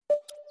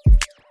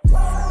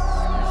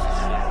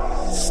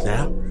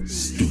Snap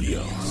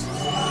Studios.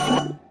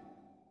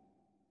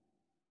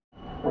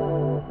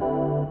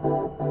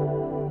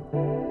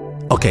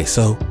 Okay,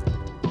 so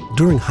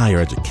during higher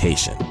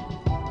education,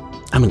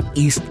 I'm in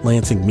East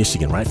Lansing,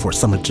 Michigan, right, for a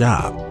summer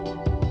job.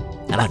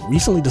 And I've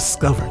recently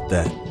discovered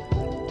that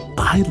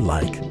I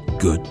like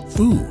good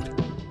food,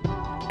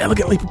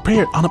 elegantly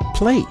prepared on a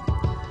plate.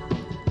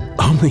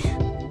 Only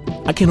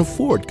I can't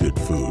afford good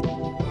food.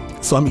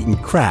 So I'm eating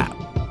crap,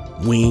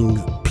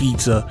 wings,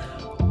 pizza,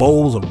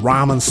 bowls of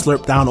ramen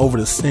slurped down over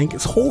the sink.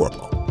 It's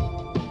horrible.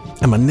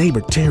 And my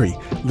neighbor, Terry,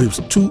 lives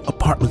 2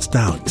 apartments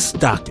down in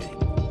Stockton.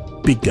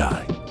 Big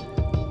guy.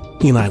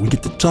 He and I, we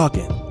get to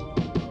talking.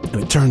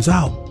 And it turns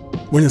out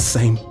we're in the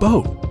same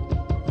boat.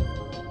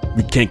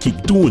 We can't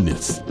keep doing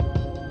this,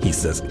 he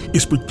says.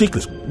 It's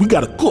ridiculous. We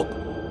gotta cook.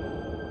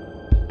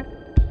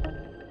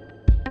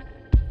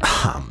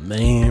 Ah,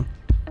 man.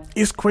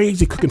 It's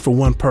crazy cooking for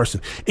one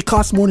person. It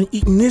costs more than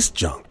eating this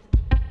junk.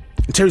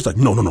 And Terry's like,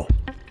 no.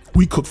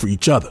 We cook for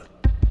each other.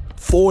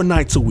 4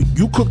 nights a week.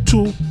 You cook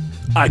 2,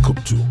 I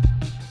cook 2.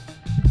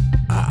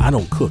 I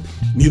don't cook.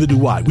 Neither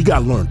do I. We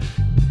gotta learn.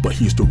 But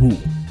here's the rule.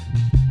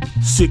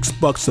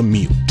 $6 a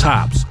meal,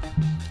 tops.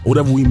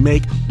 Whatever we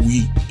make,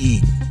 we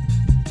eat.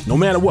 No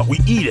matter what, we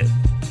eat it.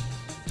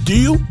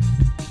 Deal?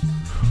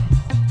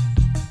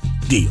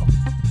 Deal.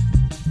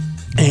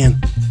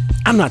 And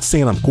I'm not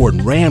saying I'm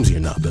Gordon Ramsay or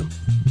nothing,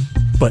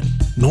 but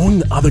knowing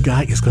the other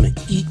guy is going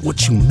to eat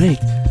what you make,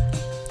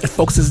 it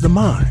focuses the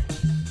mind.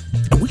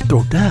 And we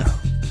throw down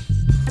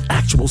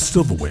actual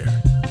silverware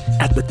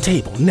at the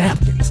table,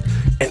 napkins,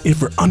 and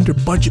if we're under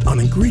budget on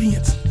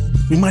ingredients,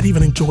 we might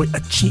even enjoy a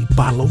cheap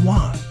bottle of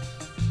wine.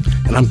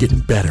 And I'm getting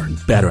better and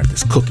better at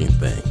this cooking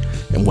thing.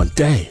 And one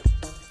day,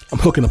 I'm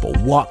hooking up a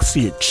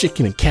wok-seared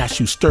chicken and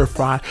cashew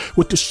stir-fry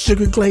with the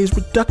sugar glaze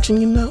reduction,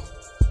 And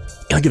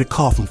I get a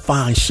call from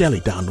Fine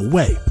Shelley down the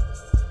way.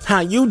 How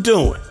you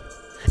doing?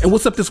 And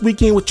what's up this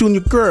weekend with you and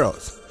your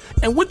girls?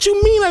 And what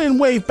you mean I didn't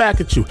wave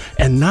back at you?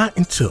 And not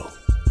until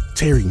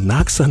Terry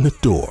knocks on the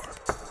door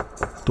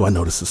do I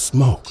notice the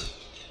smoke.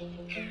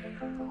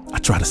 I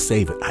try to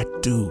save it. I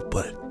do,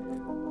 but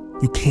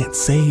you can't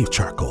save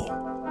charcoal.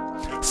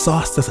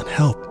 Sauce doesn't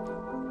help.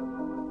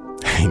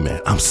 Hey,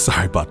 man, I'm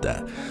sorry about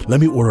that. Let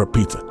me order a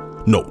pizza.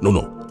 No.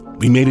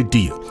 We made a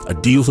deal. A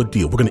deal's a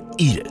deal. We're going to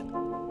eat it.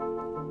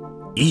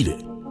 Eat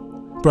it.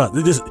 Bro,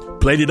 just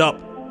plate it up.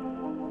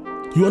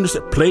 You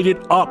understand? Plate it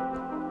up.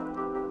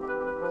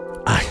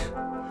 I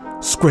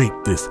scrape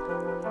this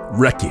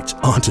wreckage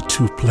onto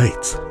 2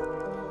 plates.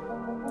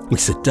 We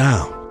sit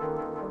down.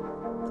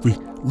 We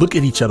look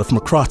at each other from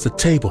across the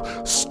table,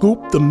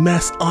 scoop the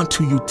mess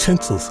onto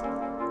utensils,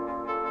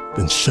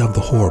 then shove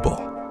the horrible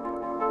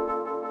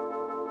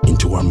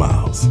into our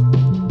mouths.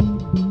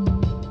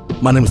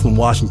 My name is Lynn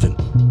Washington.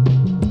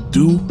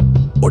 Do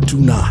or do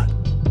not.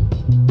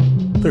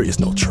 There is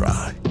no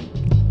try.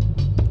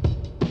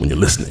 When you're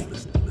listening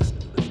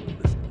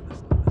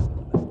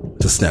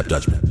to Snap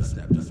Judgment.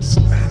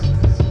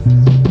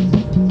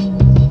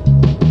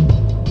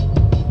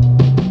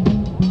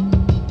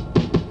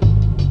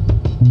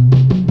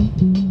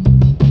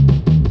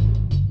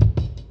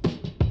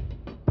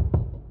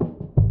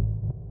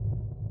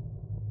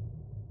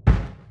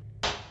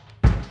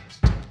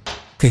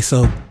 Okay,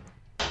 so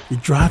you're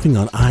driving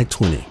on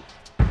I-20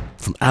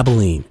 from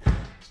Abilene,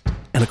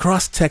 and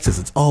across Texas,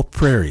 it's all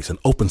prairies and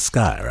open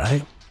sky,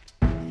 right?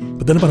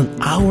 But then about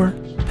an hour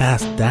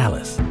past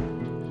Dallas,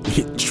 you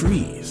hit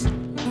trees,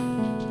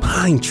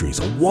 pine trees,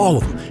 a wall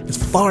of them, as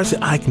far as the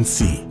eye can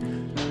see.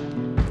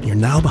 And you're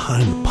now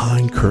behind the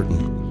pine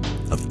curtain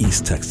of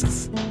East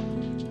Texas.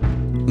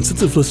 And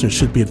sensitive listeners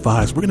should be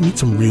advised, we're going to meet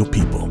some real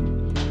people.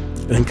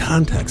 And in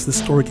context, this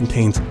story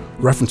contains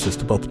references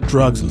to both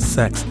drugs and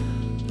sex,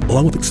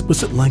 along with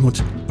explicit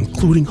language,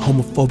 including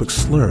homophobic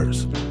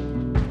slurs.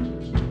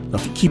 Now,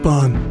 if you keep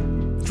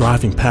on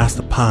driving past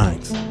the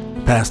Pines,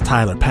 past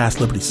Tyler,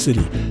 past Liberty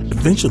City,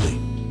 eventually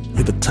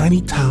you're the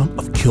tiny town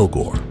of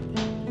Kilgore,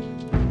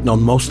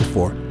 known mostly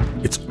for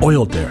its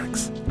oil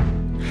derricks,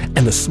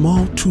 and a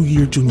small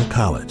 2-year junior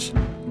college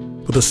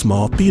with a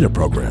small theater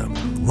program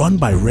run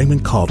by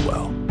Raymond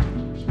Caldwell.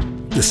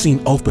 The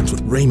scene opens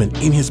with Raymond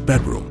in his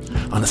bedroom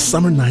on a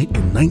summer night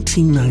in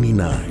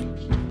 1999.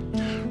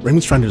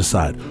 Raymond's trying to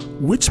decide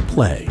which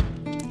play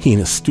he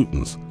and his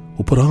students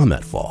will put on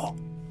that fall.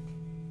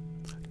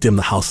 Dim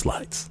the house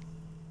lights.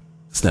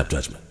 Snap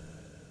Judgment.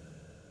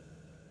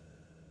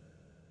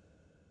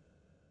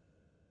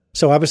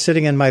 So I was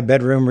sitting in my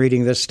bedroom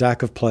reading this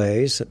stack of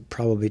plays,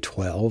 probably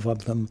 12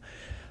 of them,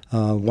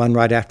 one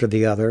right after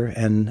the other.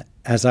 And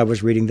as I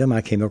was reading them,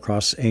 I came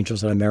across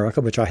Angels in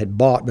America, which I had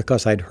bought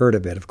because I'd heard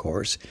of it, of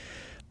course.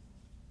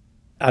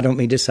 I don't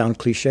mean to sound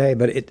cliche,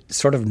 but it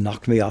sort of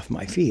knocked me off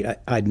my feet.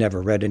 I'd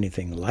never read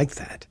anything like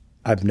that.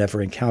 I've never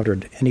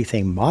encountered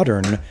anything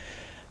modern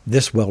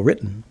this well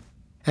written.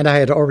 And I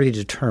had already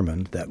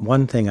determined that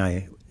one thing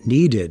I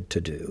needed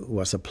to do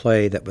was a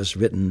play that was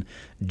written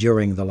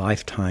during the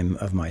lifetime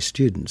of my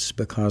students,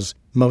 because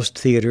most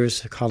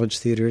theaters, college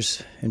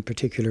theaters in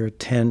particular,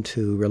 tend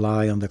to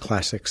rely on the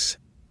classics.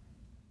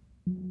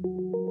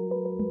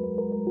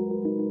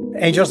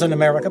 Angels in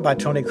America by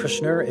Tony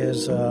Kushner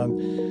is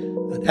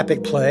an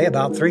epic play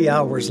about 3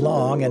 hours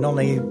long and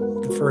only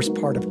the first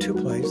part of 2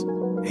 plays.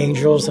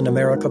 Angels in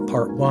America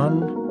Part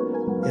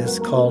 1 is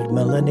called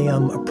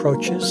Millennium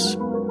Approaches.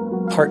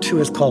 Part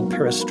 2 is called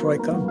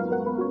Perestroika.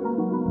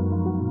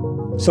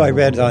 So I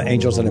read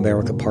Angels in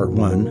America Part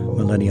 1,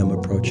 Millennium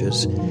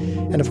Approaches.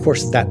 And of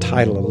course, that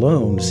title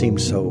alone seemed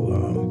so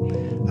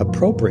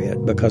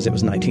appropriate because it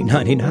was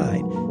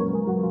 1999.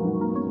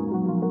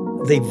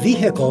 The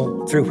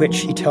vehicle through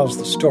which he tells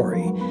the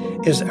story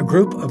is a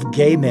group of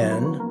gay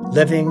men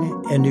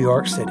living in New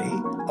York City,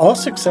 all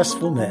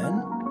successful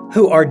men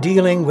who are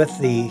dealing with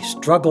the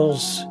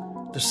struggles,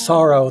 the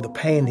sorrow, the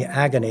pain, the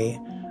agony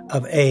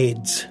of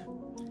AIDS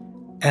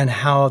and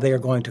how they are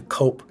going to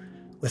cope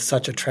with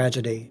such a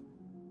tragedy.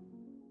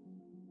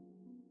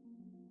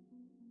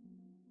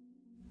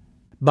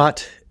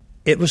 But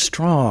it was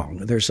strong.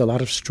 There's a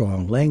lot of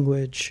strong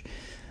language.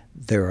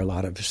 There are a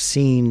lot of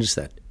scenes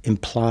that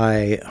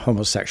imply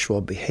homosexual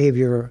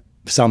behavior.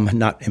 Some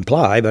not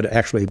imply, but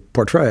actually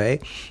portray.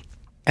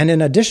 And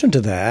in addition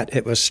to that,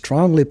 it was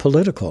strongly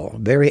political,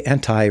 very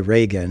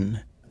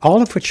anti-Reagan,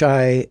 all of which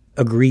I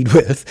agreed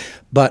with.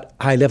 But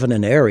I live in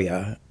an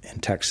area in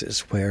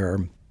Texas where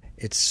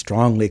it's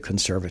strongly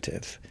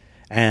conservative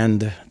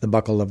and the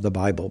buckle of the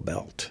Bible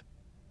Belt.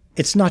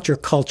 It's not your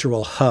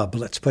cultural hub,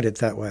 let's put it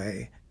that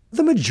way.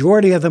 The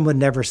majority of them would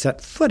never set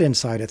foot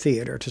inside a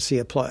theater to see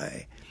a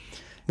play.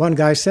 One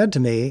guy said to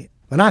me,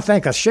 "When I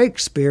think of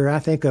Shakespeare, I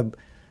think of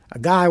a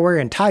guy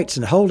wearing tights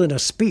and holding a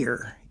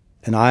spear."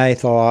 And I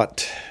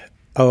thought,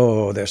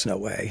 oh, there's no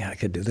way I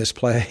could do this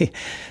play.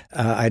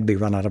 I'd be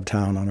run out of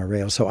town on a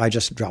rail. So I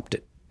just dropped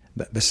it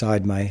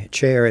beside my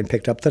chair and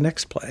picked up the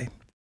next play.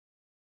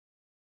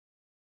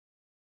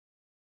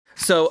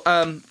 So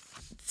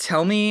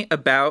tell me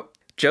about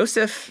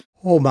Joseph.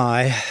 Oh,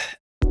 my.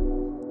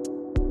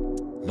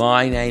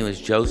 My name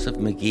is Joseph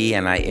McGee,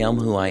 and I am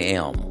who I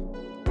am.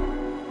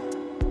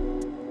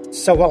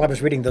 So while I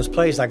was reading those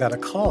plays, I got a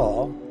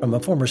call from a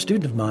former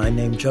student of mine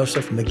named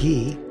Joseph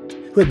McGee,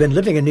 who had been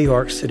living in New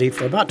York City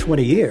for about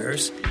 20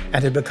 years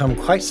and had become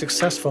quite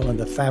successful in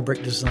the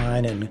fabric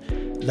design and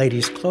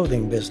ladies'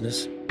 clothing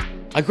business.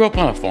 I grew up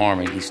on a farm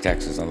in East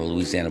Texas on the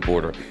Louisiana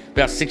border,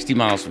 about 60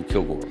 miles from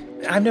Kilgore.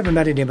 I've never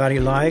met anybody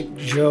like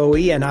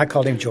Joey, and I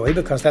called him Joey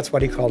because that's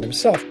what he called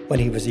himself when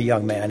he was a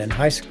young man in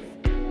high school.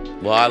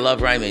 Well, I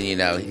love Raymond,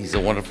 he's a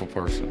wonderful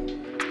person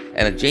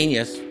and a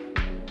genius.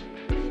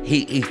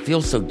 He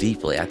feels so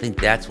deeply. I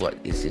think that's what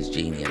is his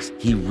genius.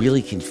 He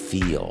really can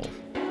feel.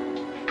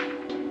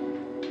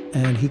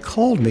 And he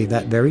called me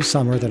that very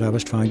summer that I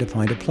was trying to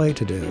find a play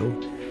to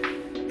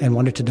do and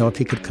wanted to know if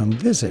he could come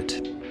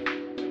visit.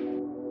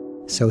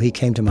 So he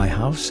came to my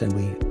house and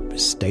we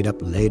stayed up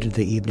late in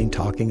the evening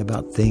talking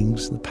about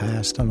things, the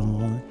past and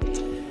all.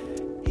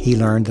 He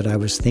learned that I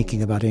was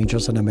thinking about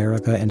Angels in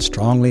America and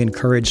strongly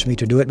encouraged me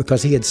to do it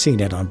because he had seen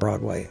it on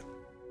Broadway.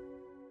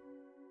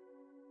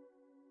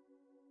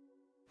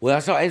 When I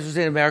saw Angels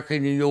in America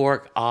in New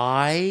York,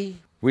 I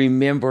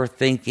remember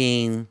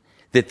thinking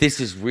that this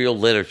is real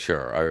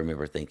literature. I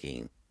remember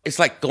thinking, it's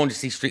like going to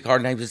see Streetcar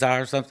Named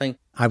Desire or something.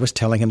 I was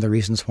telling him the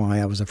reasons why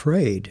I was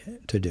afraid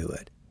to do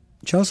it.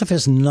 Joseph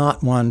is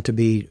not one to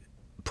be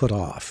put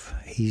off.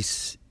 He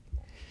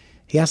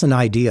has an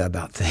idea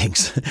about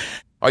things.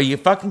 Are you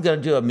fucking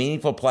going to do a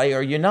meaningful play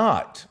or you're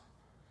not?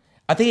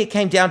 I think it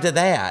came down to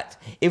that.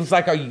 It was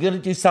like, are you going to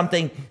do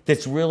something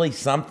that's really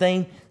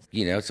something?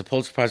 It's a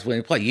Pulitzer Prize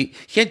winning play. You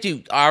can't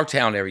do Our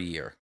Town every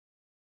year.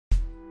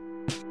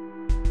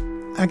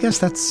 I guess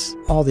that's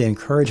all the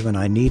encouragement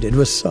I needed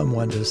was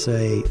someone to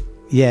say,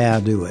 yeah,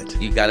 do it.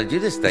 You got to do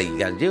this thing. You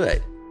got to do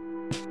it.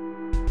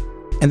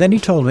 And then he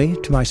told me,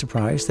 to my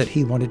surprise, that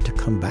he wanted to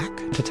come back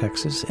to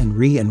Texas and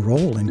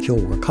re-enroll in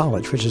Kilgore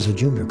College, which is a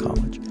junior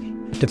college,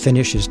 to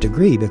finish his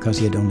degree because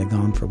he had only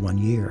gone for 1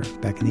 year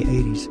back in the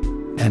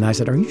 80s. And I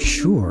said, are you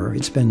sure?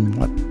 It's been,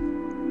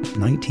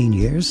 19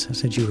 years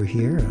since you were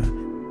here?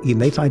 You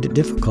may find it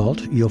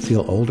difficult. You'll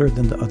feel older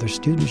than the other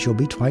students. You'll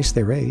be twice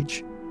their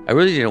age. I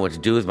really didn't know what to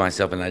do with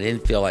myself, and I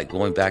didn't feel like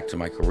going back to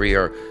my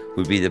career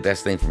would be the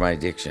best thing for my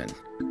addiction.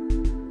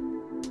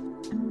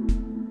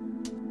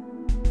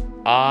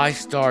 I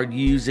started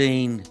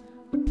using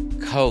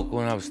Coke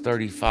when I was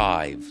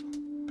 35.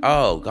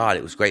 Oh, God,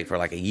 it was great for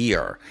like a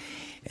year.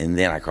 And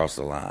then I crossed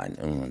the line.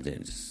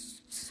 It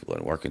just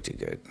wasn't working too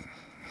good.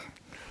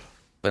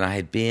 But I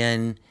had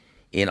been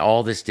in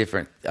all this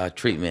different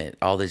treatment,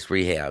 all these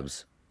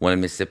rehabs. One in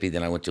Mississippi,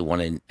 then I went to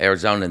one in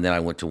Arizona, and then I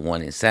went to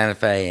one in Santa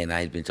Fe, and I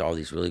had been to all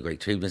these really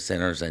great treatment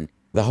centers. And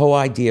the whole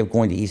idea of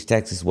going to East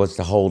Texas was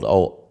to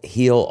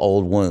heal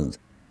old wounds.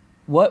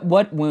 What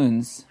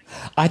wounds?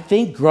 I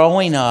think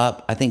growing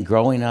up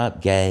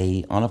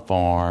gay on a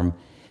farm,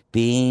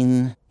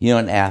 being,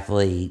 an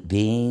athlete,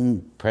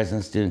 being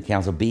president of student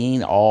council,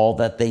 being all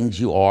the things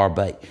you are,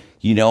 but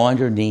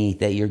underneath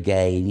that you're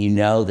gay, and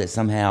that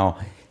somehow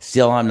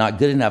still I'm not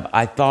good enough.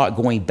 I thought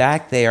going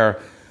back there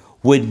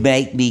would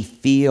make me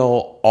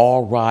feel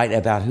all right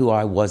about who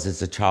I was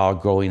as a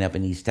child growing up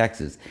in East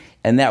Texas.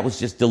 And that was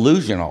just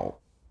delusional.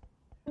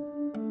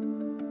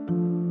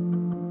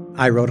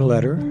 I wrote a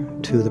letter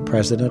to the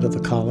president of the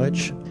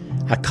college.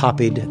 I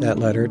copied that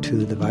letter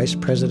to the vice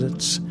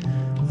presidents,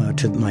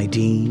 to my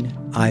dean.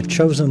 I've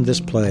chosen this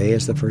play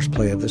as the first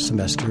play of the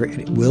semester.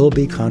 It will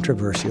be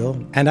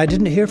controversial. And I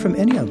didn't hear from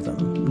any of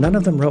them. None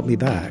of them wrote me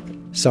back.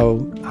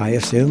 So I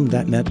assumed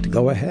that meant to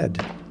go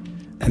ahead.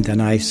 And then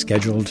I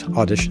scheduled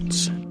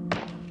auditions.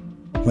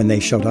 When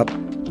they showed up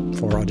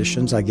for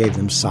auditions, I gave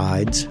them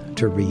sides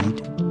to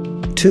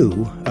read.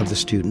 2 of the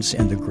students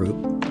in the group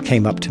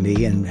came up to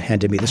me and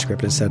handed me the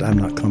script and said, "I'm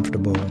not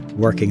comfortable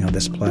working on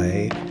this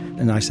play."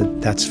 And I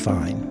said, "That's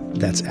fine.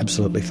 That's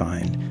absolutely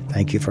fine.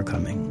 Thank you for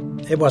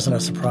coming." It wasn't a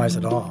surprise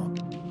at all.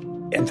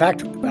 In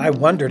fact, I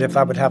wondered if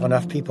I would have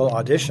enough people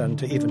audition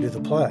to even do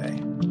the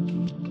play.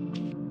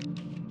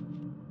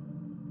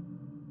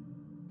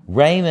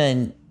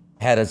 Raymond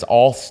had us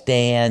all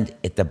stand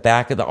at the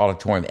back of the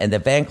auditorium, and the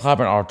Van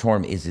Cliburn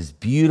Auditorium is this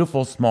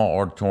beautiful small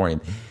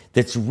auditorium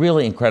that's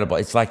really incredible.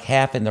 It's like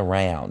half in the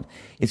round.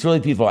 It's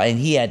really beautiful. And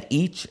he had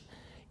each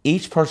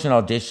person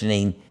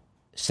auditioning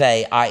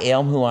say, "I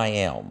am who I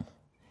am,"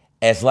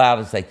 as loud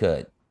as they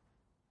could.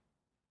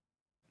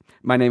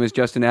 My name is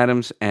Justin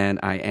Adams, and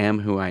I am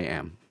who I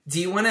am.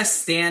 Do you want to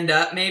stand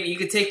up? Maybe you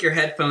could take your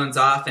headphones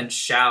off and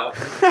shout.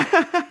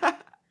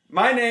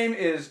 My name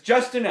is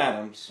Justin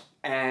Adams,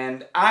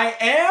 and I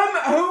am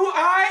who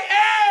I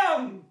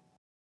am!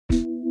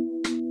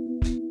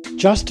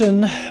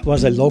 Justin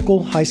was a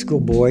local high school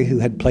boy who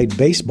had played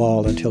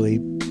baseball until he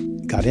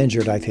got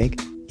injured, I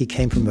think. He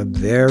came from a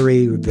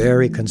very,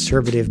 very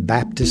conservative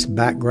Baptist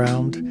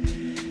background.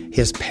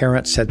 His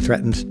parents had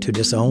threatened to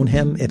disown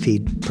him if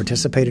he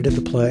participated in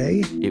the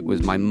play. It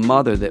was my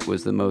mother that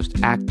was the most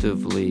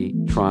actively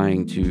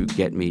trying to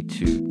get me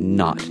to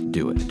not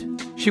do it.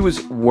 She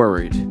was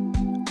worried.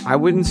 I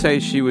wouldn't say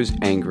she was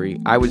angry.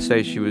 I would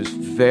say she was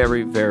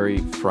very, very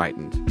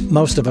frightened.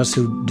 Most of us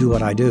who do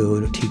what I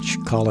do, teach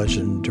college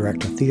and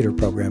direct a theater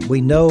program,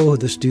 we know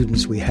the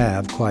students we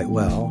have quite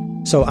well.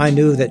 So I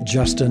knew that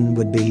Justin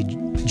would be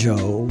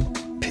Joe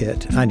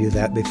Pitt. I knew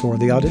that before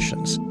the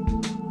auditions.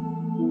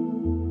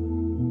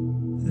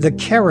 The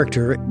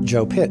character,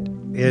 Joe Pitt,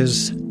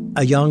 is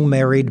a young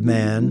married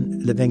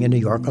man living in New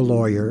York, a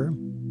lawyer,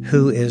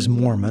 who is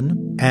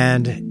Mormon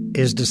and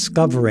is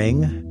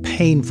discovering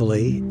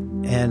painfully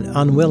and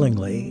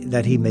unwillingly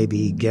that he may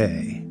be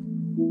gay.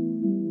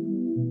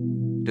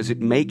 Does it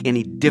make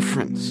any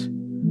difference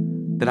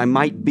that I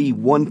might be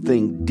one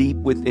thing deep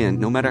within,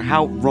 no matter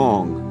how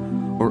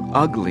wrong or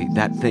ugly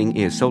that thing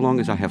is, so long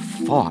as I have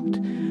fought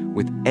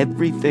with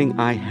everything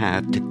I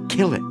have to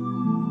kill it?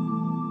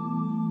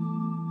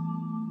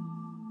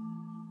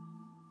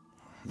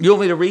 You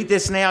want me to read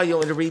this now? You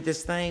want me to read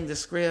this thing, the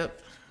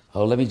script?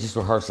 Oh, let me just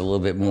rehearse a little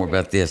bit more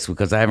about this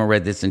because I haven't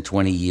read this in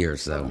 20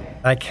 years. So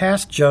I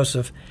cast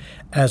Joseph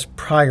as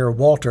Prior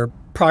Walter.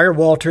 Prior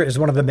Walter is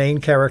one of the main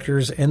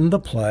characters in the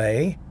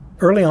play.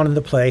 Early on in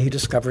the play, he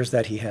discovers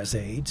that he has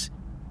AIDS.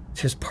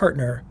 His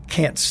partner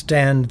can't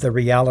stand the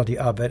reality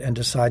of it and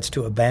decides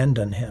to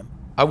abandon him.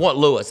 I want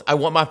Lewis. I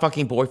want my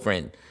fucking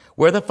boyfriend.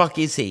 Where the fuck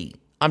is he?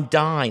 I'm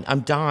dying.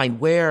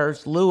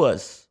 Where's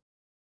Lewis?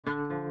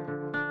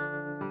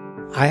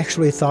 I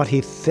actually thought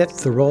he fit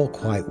the role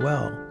quite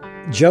well.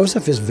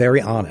 Joseph is very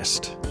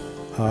honest,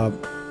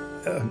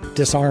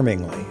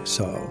 disarmingly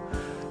so.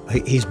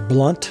 He's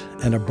blunt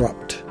and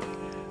abrupt.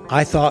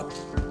 I thought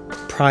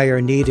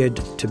Prior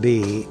needed to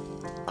be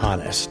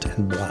honest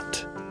and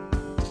blunt.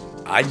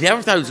 I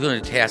never thought he was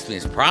going to cast me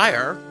as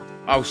Prior.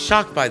 I was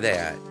shocked by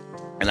that.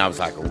 And I was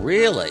like,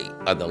 really?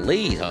 The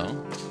lead, huh?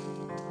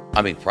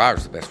 I mean,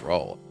 Prior's the best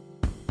role.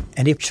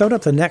 And he showed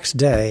up the next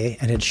day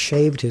and had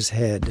shaved his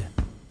head.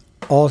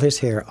 All his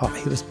hair,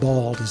 he was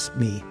bald as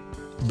me,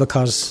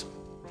 because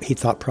he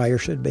thought Prior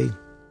should be.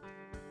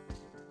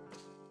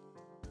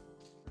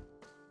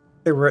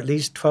 There were at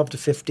least 12 to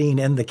 15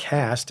 in the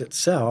cast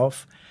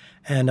itself,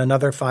 and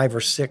another 5 or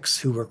 6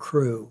 who were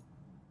crew.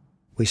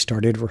 We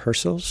started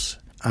rehearsals.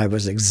 I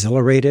was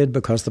exhilarated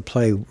because the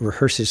play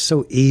rehearses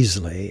so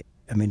easily.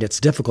 I mean, it's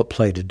a difficult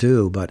play to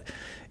do, but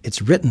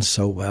it's written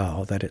so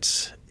well that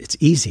it's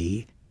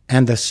easy,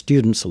 and the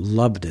students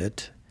loved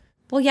it.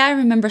 Well, yeah, I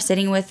remember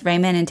sitting with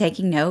Raymond and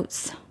taking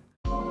notes.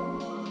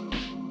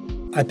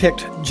 I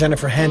picked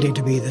Jennifer Handy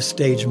to be the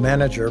stage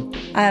manager.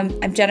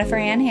 I'm Jennifer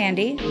Ann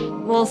Handy.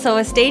 Well, so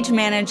a stage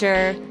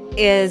manager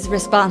is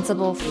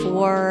responsible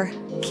for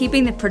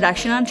keeping the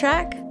production on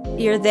track.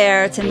 You're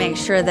there to make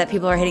sure that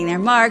people are hitting their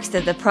marks,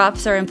 that the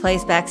props are in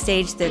place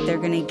backstage, that they're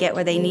going to get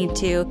where they need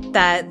to,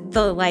 that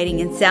the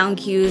lighting and sound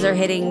cues are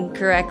hitting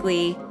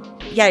correctly.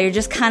 Yeah, you're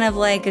just kind of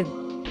like a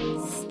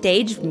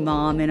stage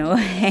mom in a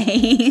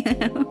way.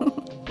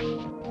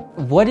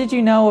 What did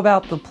you know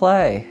about the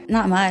play?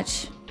 Not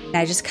much.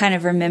 I just kind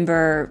of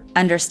remember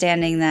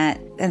understanding that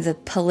the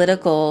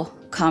political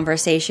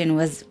conversation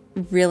was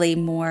really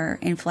more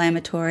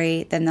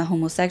inflammatory than the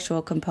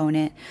homosexual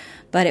component,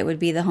 but it would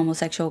be the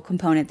homosexual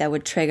component that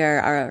would trigger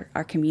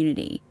our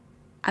community.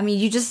 I mean,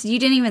 you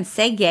didn't even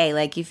say gay.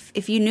 Like,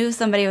 if you knew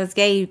somebody was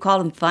gay, you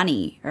called them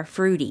funny or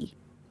fruity.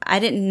 I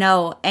didn't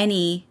know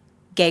any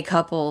gay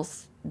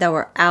couples that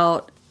were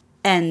out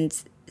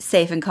and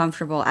safe and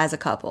comfortable as a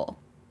couple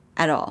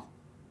at all.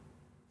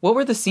 What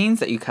were the scenes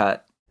that you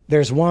cut?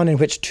 There's one in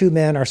which two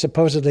men are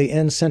supposedly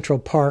in Central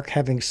Park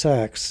having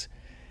sex,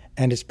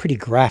 and it's pretty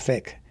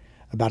graphic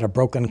about a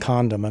broken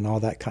condom and all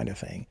that kind of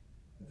thing.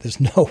 There's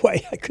no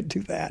way I could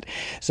do that.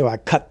 So I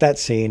cut that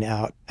scene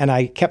out, and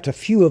I kept a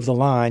few of the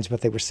lines,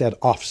 but they were said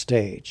off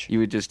stage. You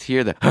would just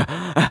hear the,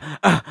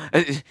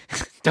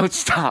 don't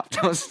stop,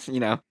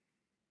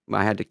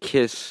 I had to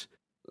kiss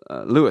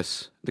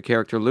Lewis, the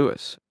character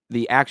Lewis.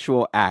 The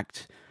actual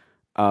act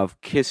of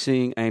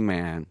kissing a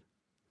man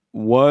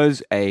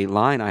was a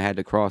line I had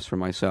to cross for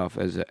myself.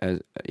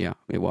 It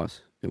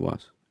was.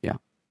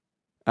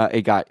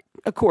 It got,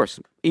 of course,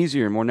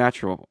 easier and more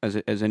natural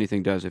as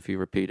anything does if you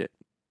repeat it.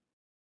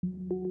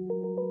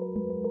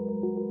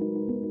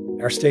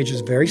 Our stage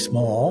is very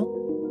small.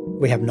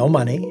 We have no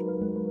money.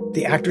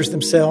 The actors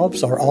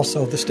themselves are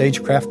also the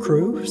stagecraft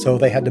crew, so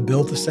they had to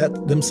build the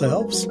set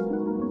themselves.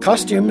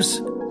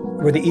 Costumes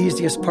were the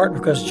easiest part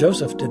because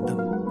Joseph did them.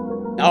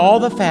 All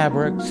the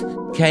fabrics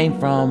came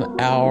from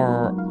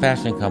our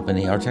fashion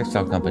company, our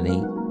textile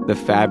company. The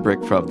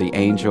fabric from the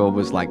angel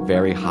was like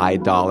very high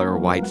dollar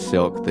white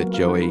silk that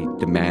Joey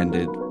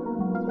demanded.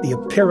 The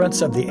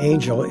appearance of the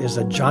angel is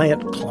a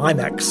giant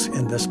climax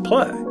in this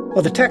play.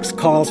 Well, the text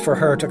calls for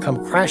her to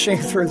come crashing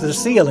through the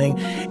ceiling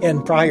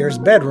in Pryor's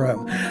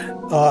bedroom.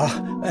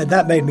 And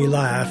that made me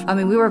laugh. I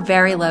mean, we were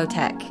very low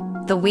tech.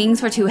 The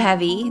wings were too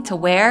heavy to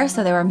wear,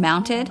 so they were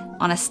mounted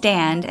on a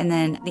stand, and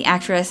then the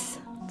actress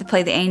that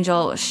played the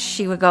angel,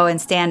 she would go and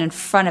stand in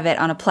front of it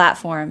on a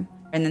platform,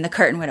 and then the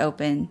curtain would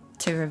open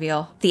to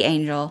reveal the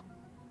angel.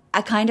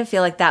 I kind of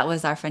feel like that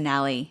was our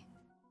finale.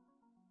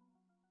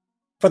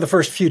 For the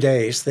first few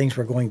days, things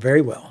were going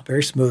very well,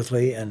 very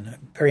smoothly and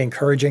very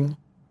encouraging.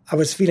 I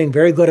was feeling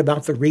very good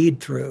about the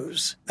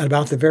read-throughs and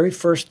about the very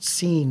first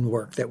scene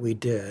work that we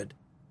did.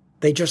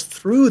 They just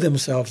threw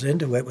themselves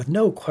into it with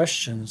no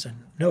questions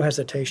and no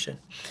hesitation.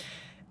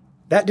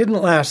 That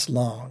didn't last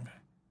long.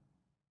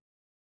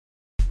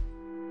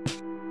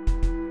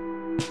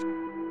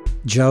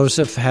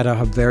 Joseph had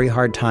a very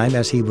hard time,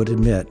 as he would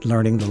admit,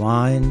 learning the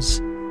lines.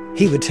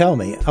 He would tell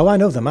me, I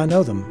know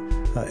them.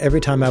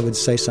 Every time I would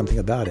say something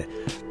about it.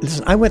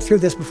 Listen, I went through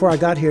this before I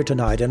got here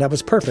tonight, and that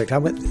was perfect.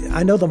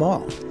 I know them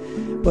all.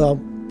 Well,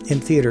 in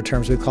theater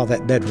terms, we call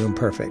that bedroom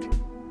perfect.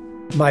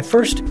 My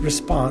first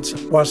response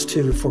was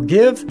to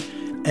forgive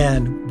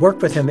and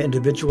work with him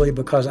individually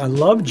because I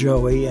loved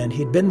Joey, and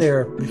he'd been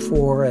there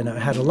before, and I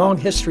had a long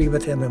history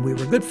with him, and we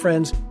were good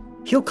friends.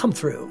 He'll come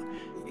through.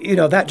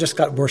 That just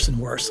got worse and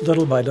worse,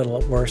 little by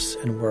little, worse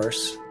and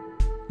worse.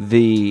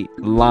 The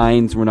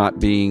lines were not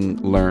being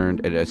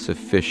learned at a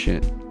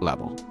sufficient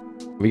level.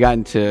 We got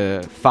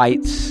into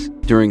fights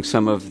during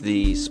some of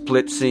the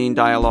split scene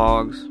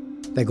dialogues.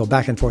 They go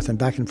back and forth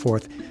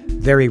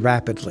very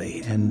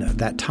rapidly, and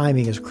that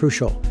timing is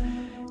crucial.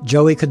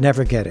 Joey could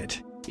never get it.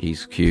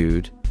 He's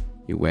cued.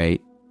 You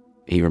wait.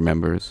 He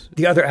remembers.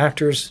 The other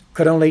actors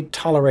could only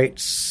tolerate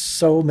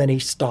so many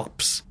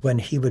stops when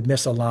he would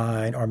miss a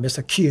line or miss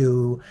a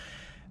cue.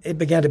 It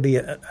began to be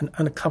an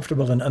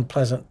uncomfortable and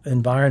unpleasant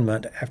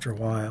environment after a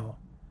while.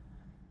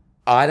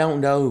 I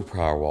don't know who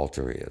Pryor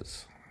Walter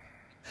is.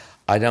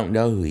 I don't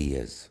know who he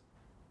is.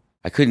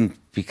 I couldn't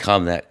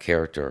become that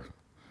character.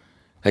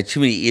 I had too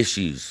many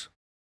issues.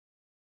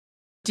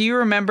 Do you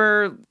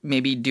remember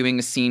maybe doing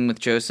a scene with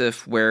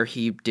Joseph where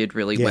he did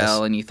really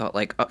well and you thought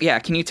like, oh, yeah,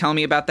 can you tell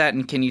me about that?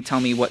 And can you tell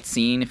me what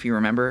scene if you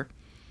remember?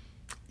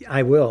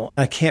 I will.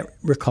 I can't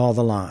recall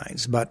the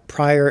lines, but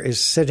Pryor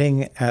is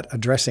sitting at a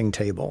dressing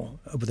table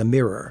with a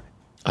mirror.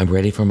 I'm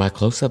ready for my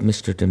close-up,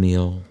 Mr.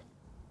 DeMille.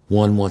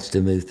 One wants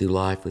to move through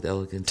life with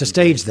elegance. To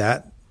stage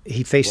that,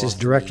 he faces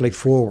directly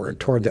forward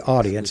toward the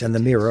audience, and the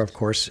mirror, of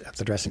course, at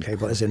the dressing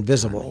table is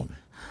invisible.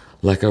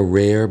 Like a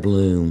rare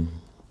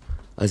bloom,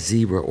 a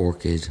zebra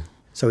orchid.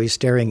 So he's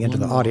staring into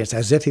the audience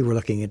as if he were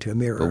looking into a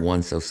mirror. But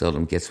one so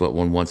seldom gets what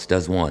one wants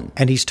does one.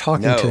 And he's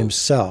talking to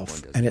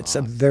himself, and it's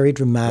a very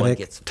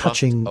dramatic,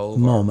 touching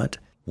moment.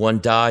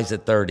 One dies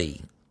at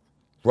 30,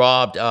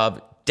 robbed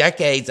of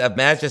decades of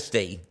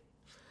majesty.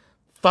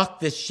 Fuck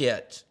this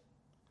shit.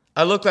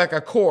 I look like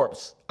a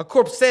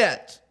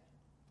corpsette.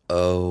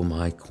 Oh,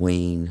 my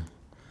queen,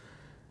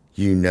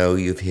 you know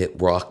you've hit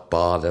rock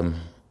bottom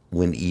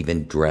when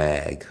even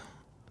drag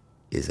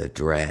is a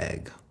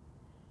drag.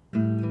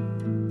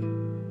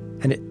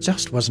 And it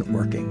just wasn't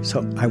working.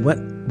 So I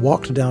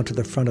walked down to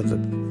the front of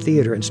the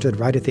theater and stood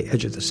right at the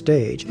edge of the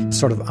stage,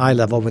 sort of eye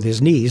level with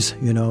his knees,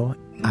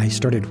 I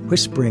started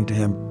whispering to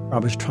him. I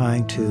was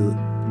trying to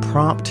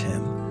prompt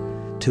him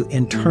to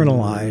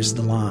internalize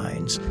the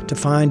lines, to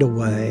find a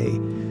way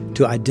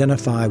to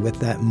identify with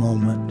that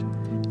moment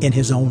in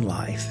his own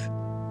life.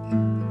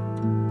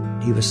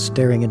 He was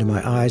staring into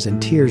my eyes,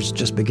 and tears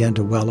just began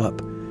to well up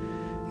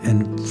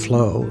and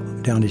flow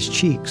down his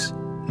cheeks.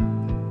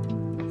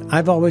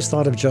 I've always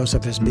thought of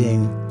Joseph as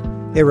being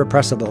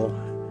irrepressible,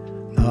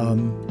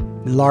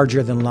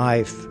 larger than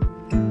life.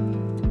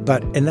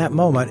 But in that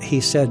moment, he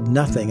said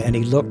nothing, and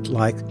he looked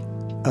like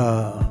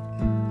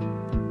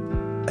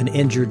an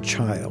injured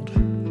child.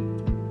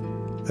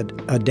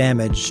 a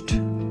damaged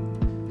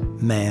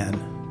man.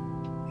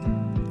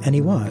 And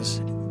he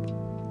was.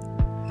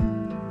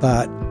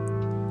 But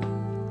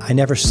I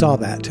never saw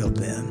that till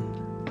then.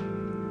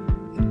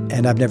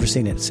 And I've never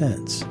seen it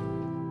since.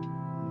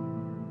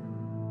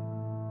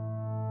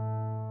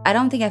 I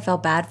don't think I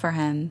felt bad for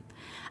him.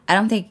 I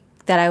don't think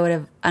that I would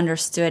have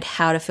understood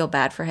how to feel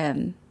bad for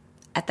him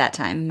at that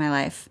time in my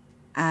life.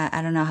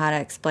 I don't know how to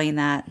explain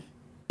that.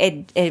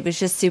 It was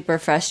just super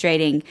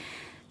frustrating,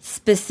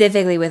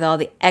 specifically with all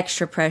the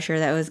extra pressure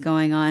that was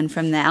going on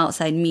from the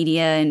outside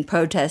media and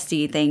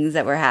protesty things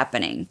that were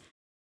happening.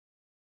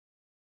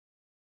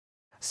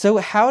 So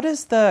how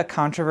does the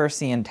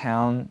controversy in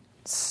town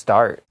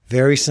start?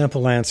 Very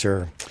simple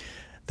answer.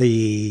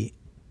 The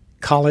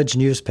college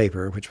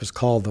newspaper, which was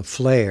called The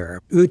Flare,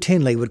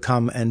 routinely would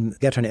come and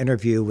get an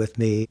interview with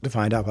me to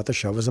find out what the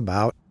show was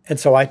about. And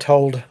so I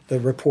told the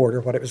reporter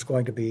what it was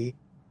going to be,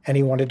 and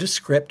he wanted a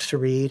script to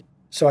read.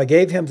 So I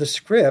gave him the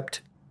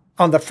script.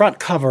 On the front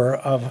cover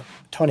of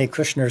Tony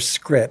Kushner's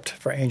script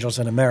for Angels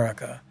in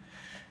America,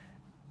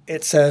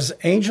 it says,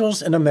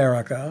 Angels in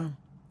America,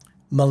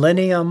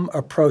 Millennium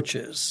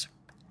Approaches.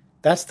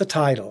 That's the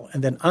title.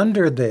 And then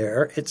under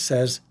there, it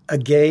says, A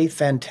Gay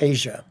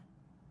Fantasia.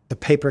 The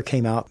paper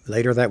came out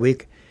later that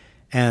week,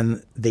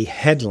 and the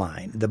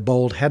headline, the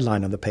bold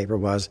headline of the paper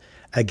was,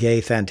 A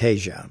Gay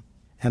Fantasia.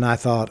 And I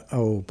thought,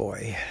 oh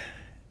boy,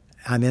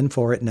 I'm in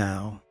for it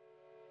now.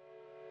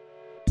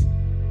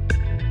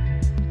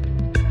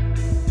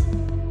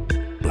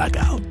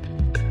 Blackout.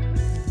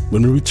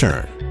 When we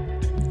return,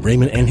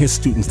 Raymond and his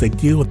students, they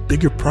deal with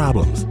bigger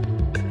problems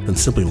than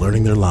simply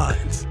learning their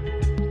lines.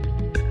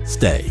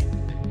 Stay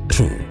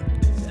tuned.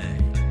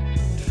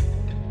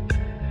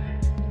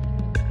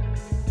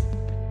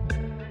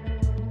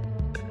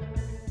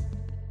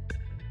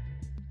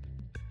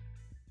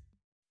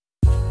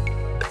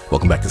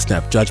 Welcome back to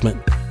Snap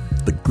Judgment,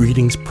 the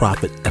Greetings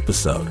Prophet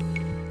episode.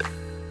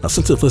 Now,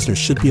 sensitive listeners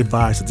should be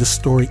advised that this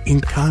story, in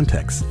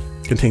context,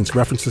 contains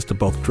references to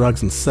both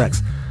drugs and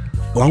sex,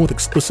 along with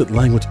explicit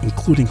language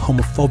including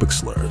homophobic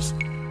slurs.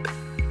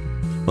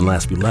 When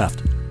last we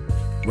left,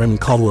 Raymond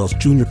Caldwell's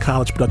junior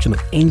college production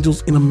of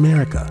Angels in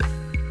America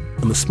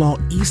in the small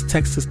East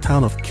Texas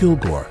town of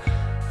Kilgore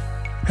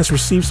has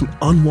received some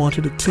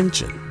unwanted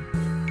attention.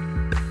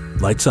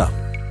 Lights up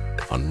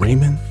on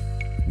Raymond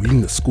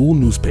reading the school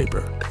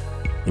newspaper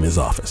in his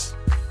office.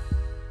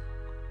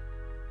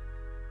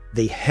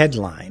 The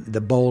headline,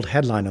 the bold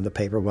headline of the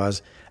paper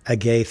was, A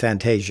Gay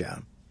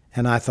Fantasia.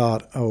 And I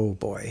thought, oh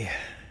boy,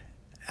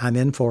 I'm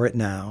in for it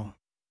now.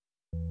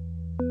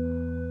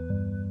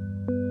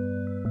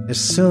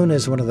 As soon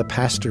as one of the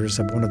pastors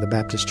of one of the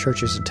Baptist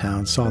churches in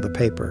town saw the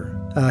paper,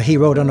 he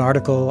wrote an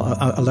article,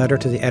 a letter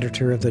to the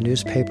editor of the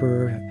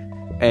newspaper.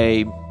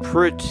 A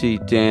pretty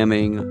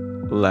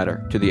damning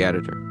letter to the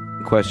editor,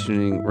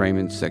 questioning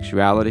Raymond's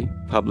sexuality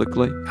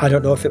publicly. I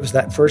don't know if it was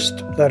that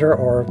first letter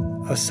or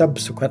a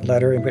subsequent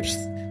letter in which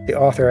the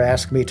author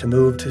asked me to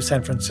move to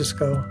San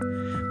Francisco,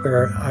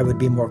 where I would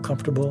be more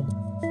comfortable.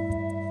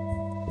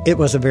 It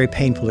was a very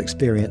painful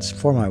experience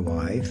for my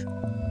wife,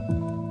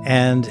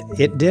 and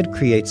it did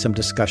create some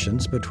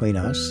discussions between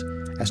us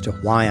as to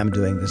why I'm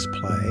doing this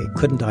play.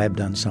 Couldn't I have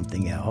done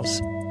something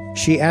else?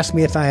 She asked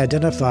me if I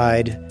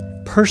identified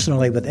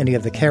personally with any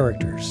of the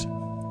characters.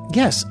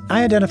 Yes,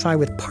 I identify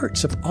with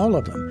parts of all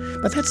of them,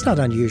 but that's not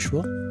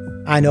unusual.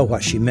 I know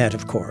what she meant,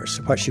 of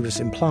course. What she was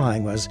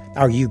implying was,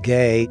 are you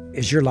gay?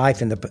 Is your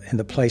life in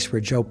the place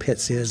where Joe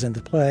Pitts is in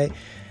the play?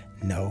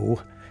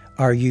 No.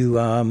 Are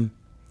you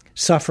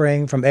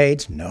suffering from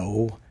AIDS?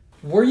 No.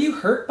 Were you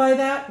hurt by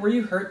that? Were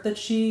you hurt that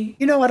she...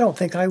 I don't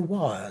think I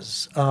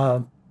was.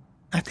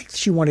 I think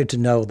she wanted to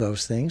know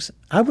those things.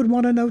 I would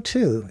want to know,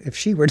 too, if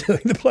she were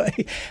doing the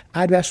play.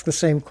 I'd ask the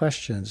same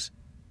questions.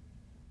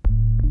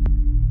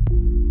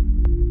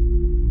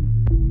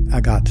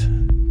 I got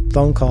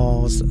phone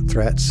calls,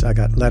 threats. I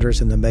got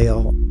letters in the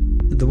mail.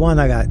 The one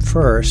I got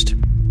first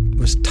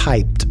was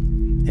typed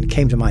and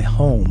came to my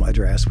home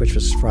address, which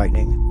was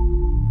frightening.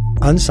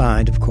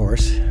 Unsigned, of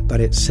course,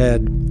 but it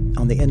said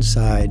on the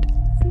inside,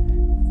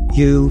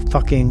 "You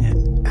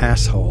fucking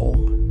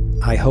asshole.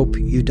 I hope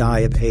you die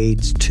of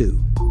AIDS too."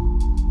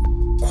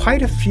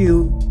 Quite a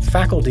few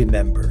faculty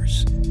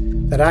members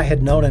that I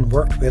had known and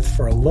worked with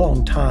for a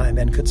long time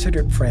and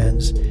considered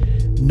friends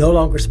no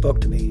longer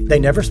spoke to me. They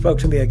never spoke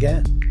to me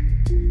again.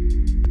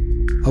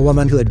 A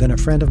woman who had been a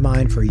friend of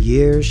mine for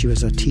years, she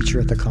was a teacher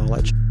at the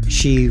college.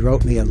 She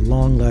wrote me a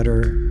long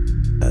letter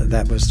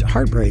that was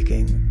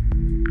heartbreaking.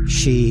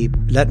 She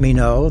let me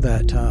know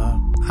that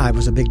I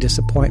was a big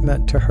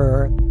disappointment to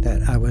her,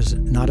 that I was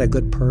not a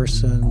good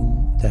person,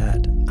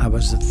 that I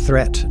was a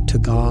threat to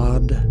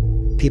God.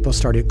 People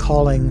started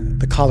calling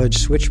the college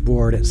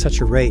switchboard at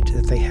such a rate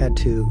that they had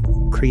to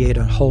create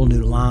a whole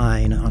new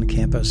line on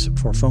campus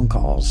for phone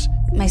calls.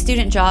 My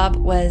student job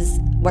was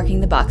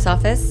working the box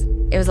office.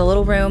 It was a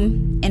little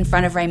room in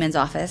front of Raymond's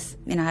office.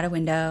 I had a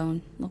window,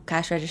 a little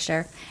cash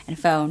register, and a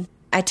phone.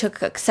 I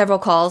took several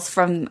calls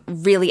from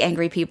really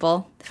angry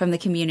people from the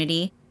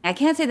community. I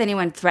can't say that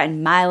anyone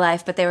threatened my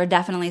life, but they were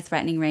definitely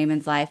threatening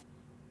Raymond's life.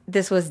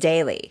 this was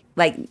daily.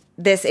 Like,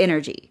 this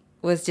energy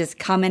was just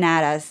coming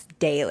at us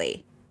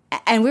daily.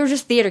 And we were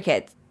just theater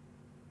kids.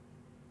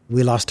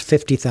 We lost a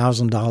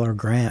 $50,000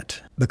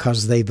 grant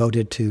because they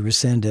voted to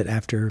rescind it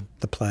after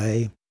the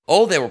play.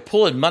 Oh, they were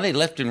pulling money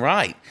left and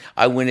right.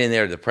 I went in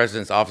there to the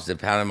president's office and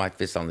pounded my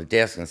fist on the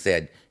desk and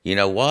said, you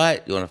know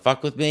what? You want to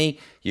fuck with me?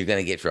 You're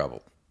going to get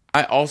trouble.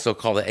 I also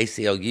called the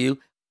ACLU.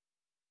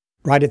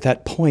 Right at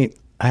that point,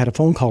 I had a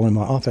phone call in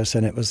my office,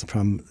 and it was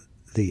from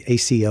the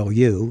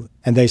ACLU.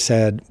 And they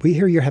said, we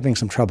hear you're having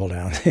some trouble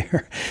down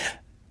there.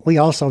 We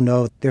also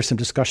know there's some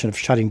discussion of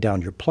shutting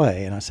down your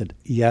play. And I said,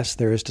 yes,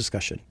 there is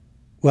discussion.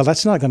 Well,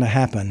 that's not going to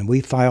happen. We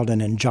filed an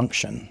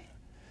injunction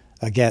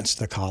against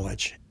the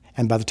college.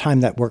 And by the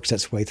time that works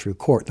its way through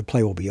court, the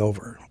play will be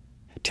over.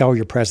 Tell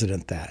your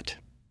president that.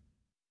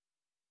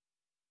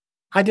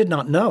 I did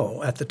not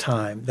know at the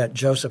time that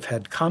Joseph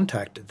had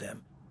contacted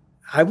them.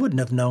 I wouldn't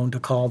have known to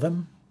call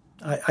them.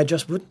 I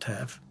just wouldn't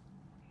have.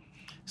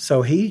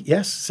 So he,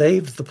 yes,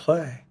 saved the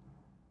play.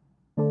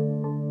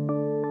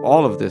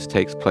 All of this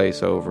takes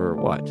place over,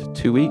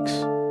 2 weeks?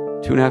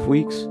 2.5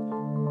 weeks?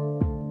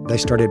 They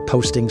started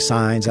posting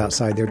signs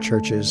outside their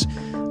churches,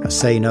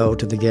 say no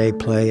to the gay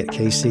play at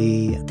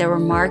KC. There were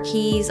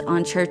marquees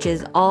on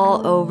churches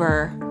all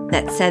over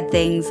that said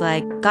things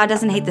like, God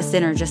doesn't hate the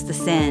sinner, just the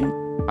sin.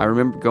 I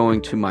remember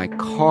going to my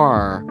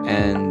car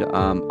and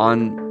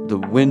on the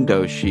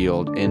window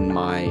shield in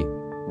my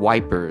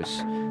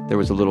wipers, there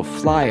was a little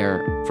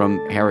flyer from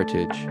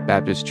Heritage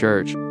Baptist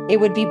Church. It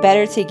would be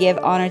better to give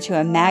honor to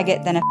a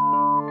maggot than a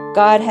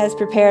God has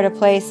prepared a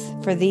place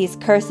for these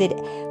cursed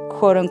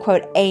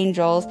quote-unquote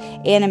angels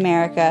in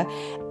America,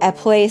 a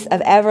place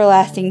of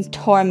everlasting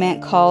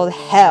torment called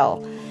hell.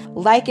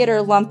 Like it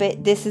or lump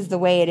it, this is the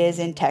way it is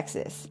in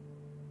Texas.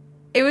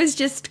 It was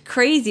just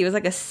crazy. It was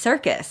like a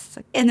circus.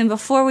 And then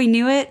before we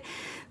knew it,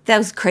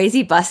 those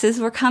crazy buses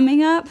were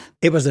coming up.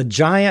 It was a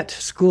giant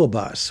school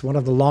bus, one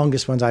of the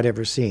longest ones I'd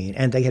ever seen,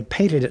 and they had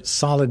painted it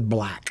solid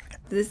black.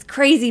 This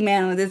crazy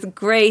man with this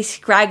gray,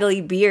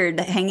 scraggly beard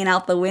hanging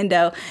out the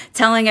window,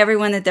 telling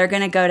everyone that they're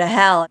going to go to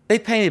hell. They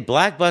painted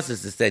black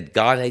buses that said,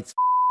 God hates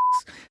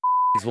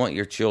want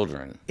your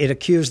children. It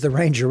accused the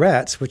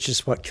Rangerettes, which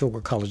is what Kilgore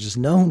College is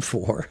known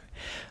for.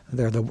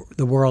 They're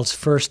the world's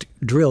first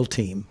drill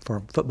team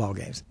for football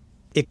games.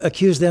 It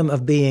accused them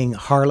of being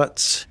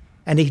harlots,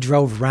 and he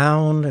drove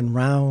round and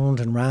round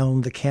and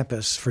round the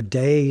campus for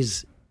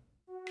days.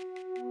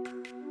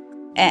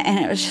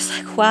 And it was just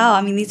like, wow,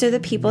 I mean, these are the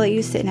people that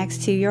you sit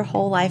next to your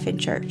whole life in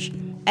church.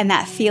 And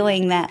that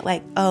feeling that,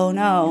 like, oh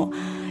no,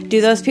 do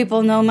those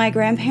people know my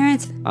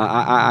grandparents?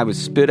 I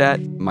was spit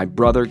at. My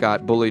brother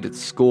got bullied at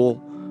school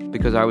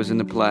because I was in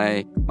the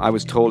play. I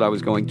was told I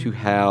was going to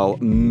hell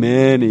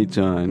many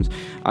times.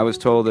 I was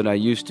told that I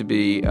used to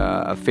be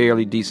a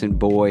fairly decent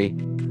boy.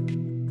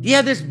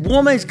 Yeah, this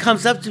woman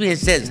comes up to me and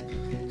says,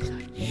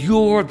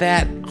 you're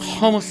that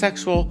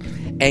homosexual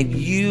and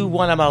you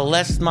want to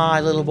molest my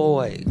little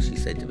boy, she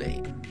said to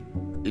me.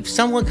 If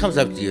someone comes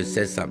up to you and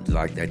says something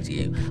like that to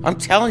you, I'm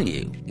telling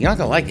you, you're not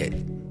going to like it.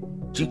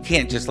 You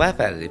can't just laugh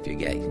at it if you're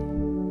gay.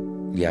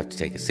 You have to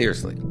take it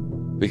seriously.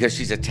 Because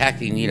she's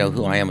attacking,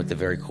 who I am at the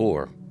very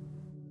core.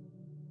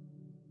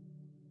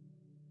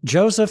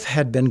 Joseph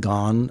had been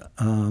gone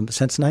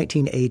since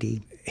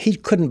 1980. He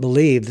couldn't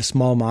believe the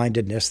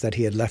small-mindedness that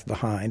he had left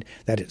behind,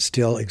 that it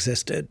still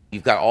existed.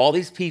 You've got all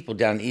these people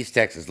down in East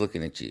Texas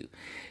looking at you,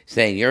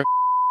 saying you're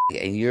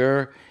and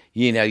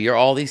you're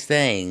all these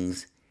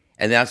things,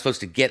 and then I'm supposed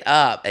to get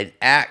up and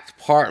act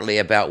partly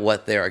about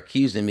what they're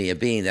accusing me of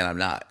being that I'm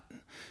not.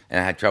 And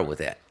I had trouble with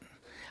that.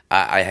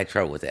 I had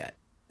trouble with that.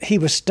 He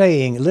was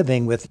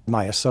living with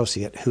my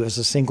associate, who is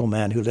a single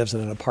man who lives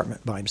in an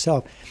apartment by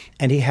himself,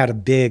 and he had a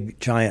big,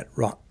 giant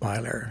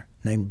Rottweiler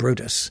named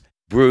Brutus.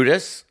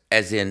 Brutus,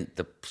 as in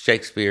the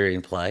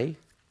Shakespearean play.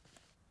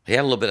 He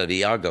had a little bit of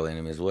Iago in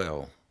him as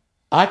well.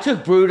 I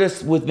took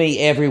Brutus with me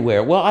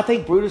everywhere. Well, I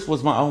think Brutus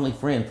was my only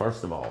friend,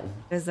 first of all.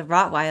 It was a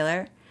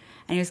Rottweiler, and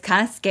he was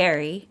kind of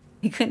scary.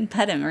 You couldn't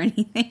pet him or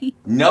anything.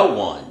 No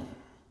one,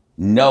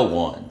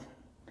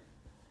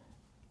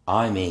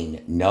 I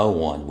mean, no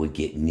one would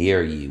get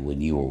near you when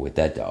you were with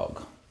that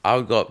dog. I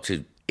would go up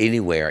to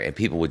anywhere, and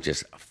people would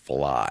just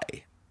fly.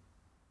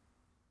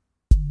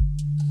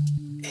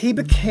 He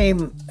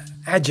became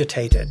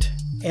agitated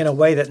in a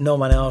way that no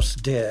one else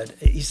did.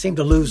 He seemed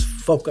to lose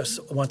focus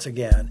once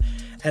again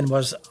and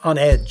was on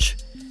edge.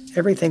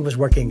 Everything was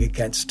working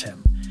against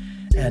him,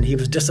 and he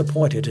was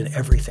disappointed in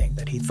everything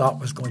that he thought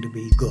was going to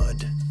be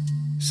good.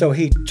 So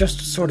he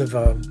just sort of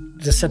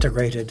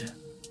disintegrated.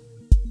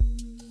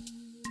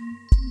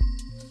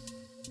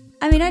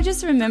 I mean, I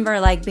just remember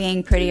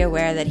being pretty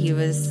aware that he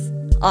was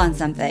on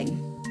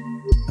something.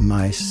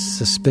 My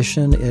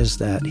suspicion is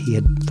that he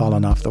had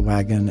fallen off the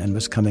wagon and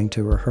was coming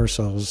to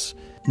rehearsals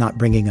not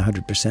bringing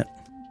 100%.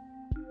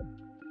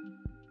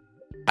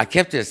 I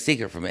kept it a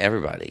secret from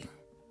everybody.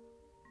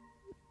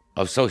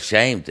 I was so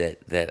ashamed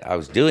that I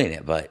was doing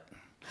it, but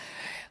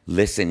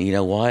listen, you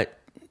know what?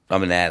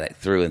 I'm an addict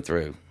through and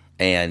through,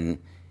 and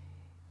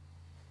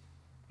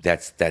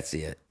that's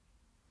it.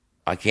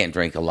 I can't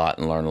drink a lot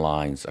and learn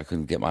lines. I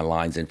couldn't get my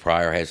lines in.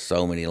 Pryor has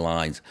so many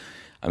lines.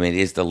 I mean, it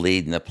is the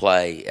lead in the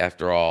play,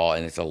 after all,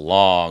 and it's a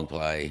long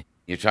play.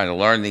 You're trying to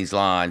learn these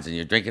lines, and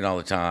you're drinking all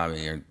the time,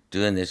 and you're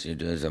doing this, and you're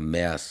doing this. It's a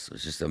mess.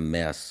 It's just a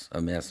mess.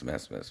 A mess.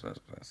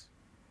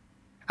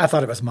 I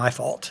thought it was my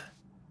fault.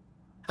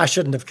 I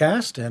shouldn't have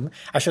cast him.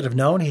 I should have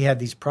known he had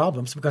these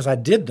problems because I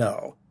did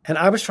know. And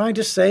I was trying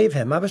to save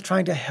him. I was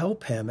trying to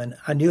help him, and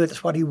I knew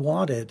that's what he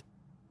wanted.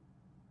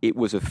 It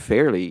was a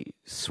fairly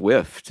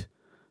swift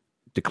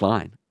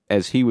decline.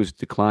 As he was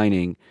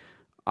declining,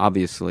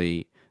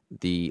 obviously,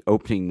 the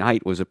opening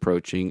night was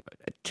approaching.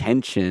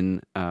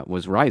 Tension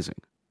was rising.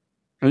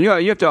 And you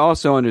have to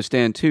also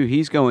understand, too,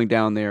 he's going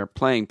down there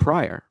playing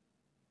Pryor.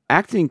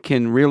 Acting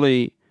can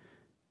really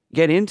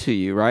get into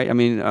you, right? I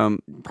mean,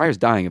 Pryor's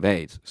dying of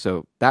AIDS,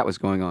 so that was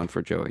going on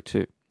for Joey,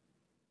 too.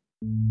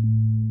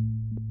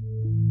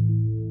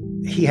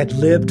 He had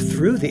lived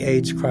through the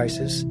AIDS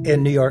crisis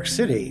in New York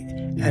City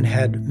and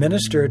had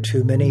ministered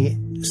to many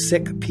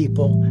sick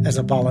people as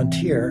a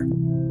volunteer.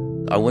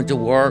 I went to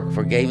work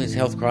for Gay Men's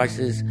Health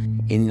Crisis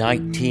in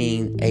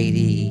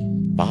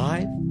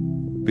 1985,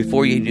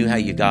 before you knew how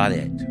you got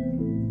it.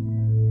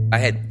 I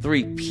had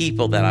 3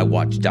 people that I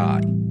watched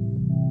die.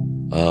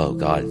 Oh,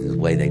 God, the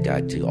way they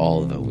died, too.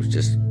 All of them was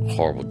just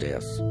horrible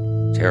deaths.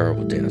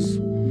 Terrible deaths.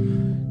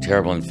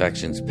 Terrible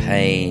infections,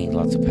 pain,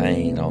 lots of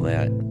pain, all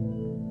that.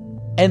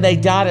 And they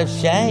died of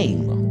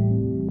shame.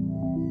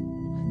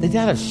 They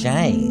died of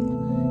shame.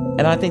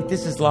 And I think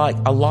this is like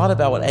a lot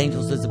about what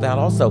Angels is about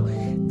also.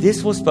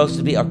 This was supposed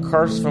to be a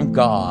curse from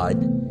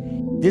God.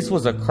 This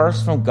was a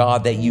curse from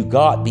God that you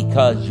got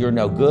because you're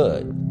no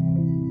good.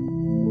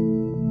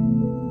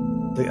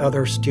 The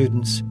other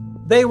students,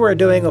 they were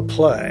doing a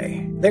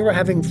play. They were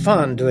having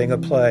fun doing a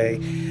play.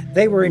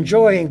 They were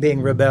enjoying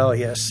being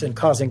rebellious and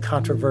causing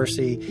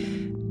controversy.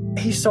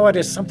 He saw it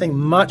as something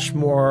much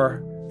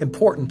more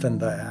important than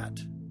that.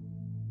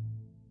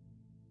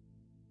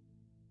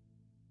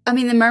 I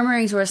mean, the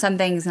murmurings were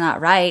something's not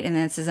right and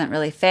this isn't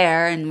really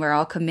fair and we're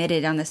all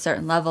committed on this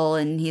certain level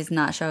and he's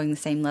not showing the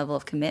same level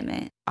of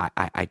commitment.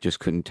 I just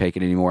couldn't take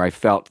it anymore. I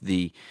felt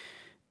the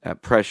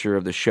pressure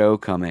of the show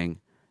coming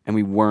and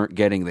we weren't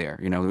getting there,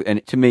 you know.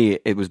 And to me,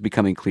 it was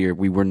becoming clear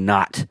we were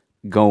not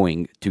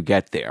going to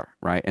get there,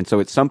 right? And so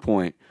at some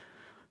point,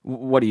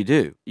 what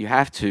do? You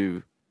have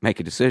to make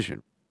a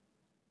decision.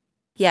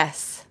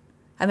 Yes.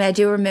 I mean, I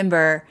do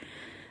remember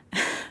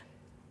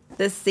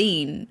this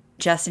scene.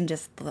 Justin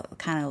just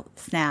kind of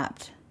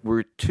snapped.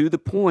 We're to the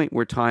point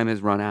where time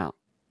has run out.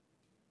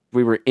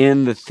 We were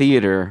in the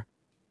theater,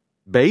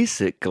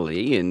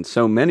 basically, in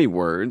so many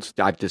words.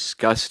 I've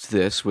discussed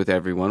this with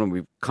everyone.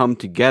 We've come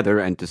together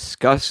and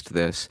discussed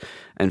this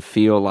and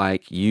feel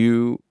like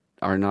you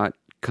are not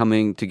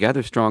coming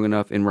together strong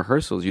enough in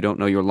rehearsals. You don't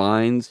know your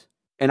lines.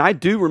 And I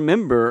do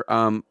remember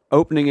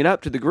opening it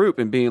up to the group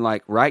and being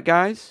like, right,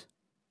 guys?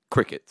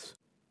 Crickets.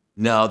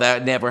 No,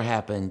 that never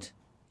happened.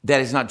 That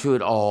is not true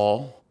at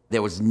all.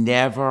 There was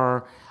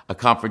never a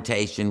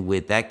confrontation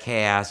with that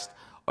cast,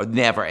 or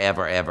never,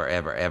 ever, ever,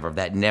 ever, ever.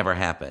 That never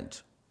happened,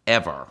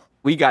 ever.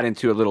 We got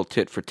into a little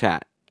tit for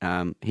tat.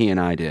 He and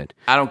I did.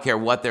 I don't care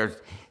what they're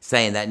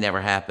saying, that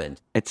never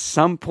happened. At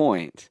some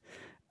point,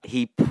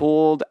 he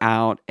pulled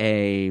out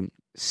a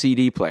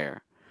CD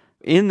player.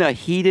 In the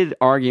heated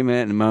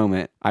argument and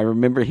moment, I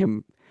remember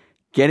him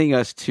getting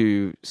us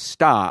to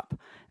stop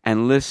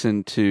and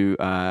listen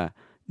to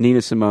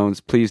Nina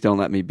Simone's Please Don't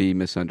Let Me Be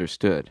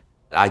Misunderstood.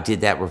 I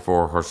did that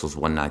before rehearsals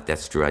one night.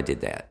 That's true, I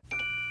did that.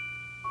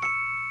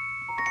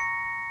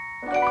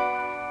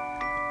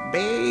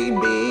 Baby,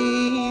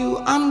 you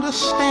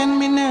understand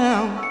me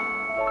now.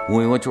 When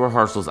we went to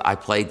rehearsals, I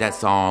played that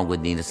song with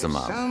Nina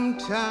Simone.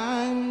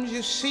 Sometimes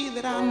you see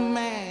that I'm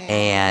mad.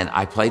 And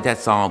I played that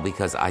song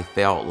because I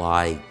felt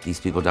like these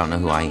people don't know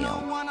who I am. No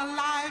one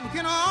alive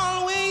can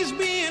always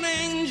be an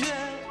angel.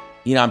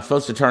 You know, I'm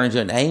supposed to turn into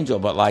an angel,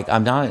 but like,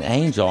 I'm not an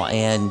angel.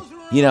 And,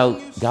 you know,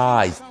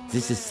 guys,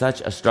 this is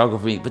such a struggle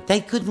for me, but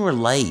they couldn't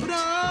relate. But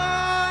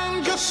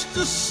I'm just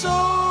a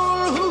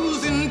soul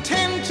whose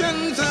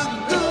intentions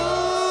are good.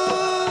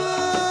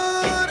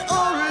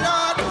 Oh,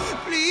 Lord,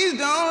 please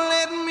don't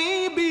let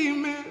me be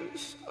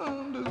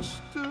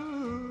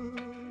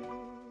misunderstood.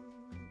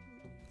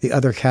 The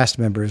other cast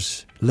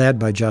members, led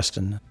by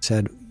Justin,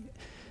 said,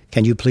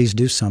 "Can you please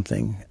do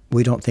something?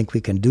 We don't think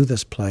we can do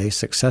this play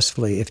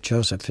successfully if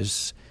Joseph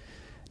is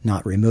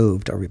not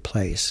removed or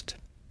replaced."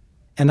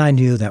 And I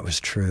knew that was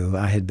true.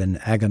 I had been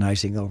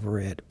agonizing over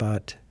it,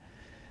 but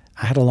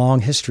I had a long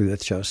history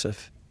with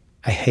Joseph.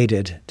 I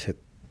hated to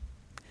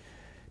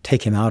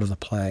take him out of the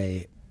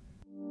play.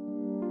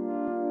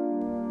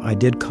 I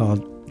did call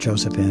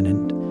Joseph in,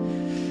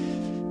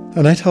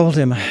 and I told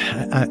him,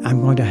 I'm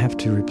going to have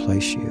to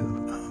replace you.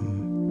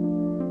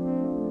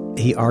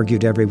 He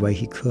argued every way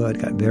he could,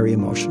 got very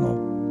emotional.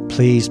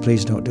 Please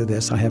don't do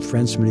this. I have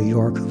friends from New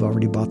York who've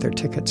already bought their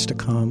tickets to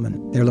come,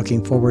 and they're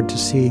looking forward to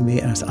seeing me.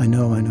 And I said, I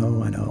know,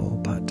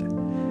 but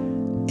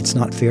it's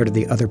not fair to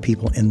the other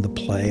people in the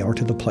play or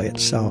to the play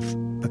itself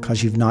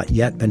because you've not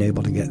yet been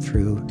able to get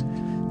through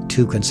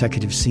 2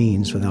 consecutive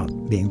scenes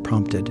without being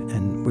prompted,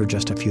 and we're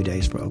just a few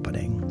days for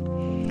opening.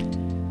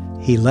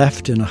 He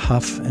left in a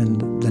huff,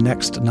 and the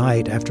next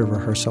night after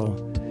rehearsal,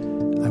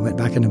 I went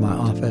back into my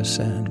office,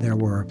 and there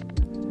were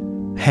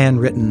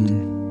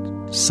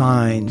handwritten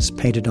signs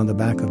painted on the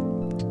back of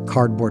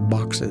cardboard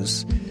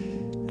boxes,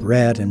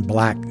 red and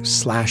black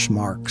slash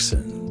marks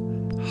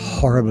and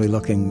horribly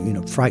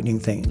looking,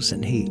 frightening things.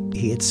 And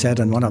he had said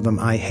on one of them,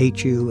 "I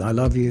hate you, I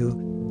love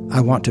you,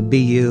 I want to be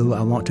you,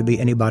 I want to be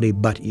anybody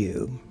but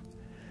you."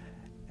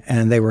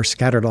 And they were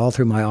scattered all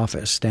through my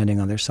office, standing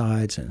on their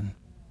sides,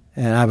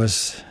 and I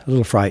was a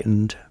little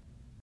frightened.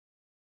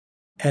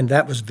 And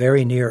that was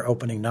very near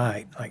opening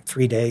night, like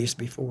 3 days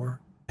before.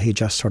 He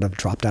just sort of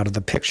dropped out of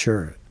the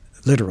picture,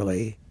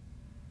 literally.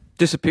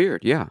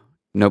 Disappeared, yeah.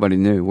 Nobody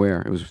knew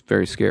where. It was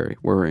very scary,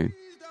 worrying.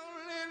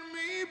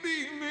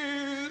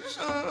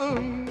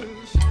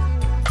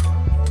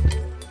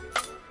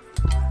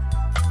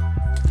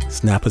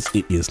 Snappers,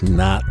 it is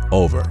not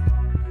over.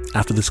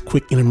 After this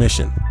quick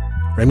intermission,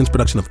 Raymond's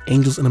production of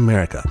Angels in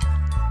America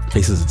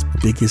faces its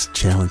biggest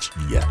challenge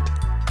yet.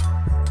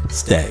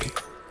 Stay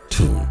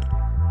tuned.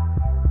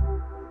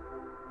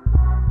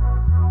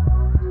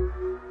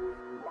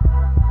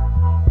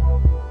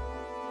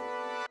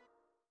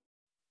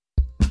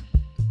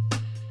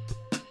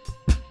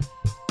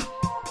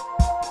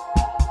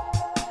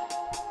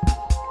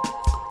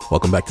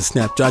 Welcome back to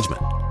Snap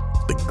Judgment,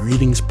 the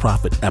Greetings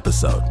Prophet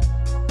episode.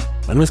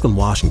 My name is Glenn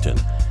Washington,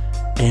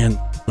 and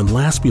when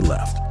last we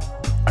left,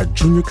 our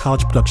junior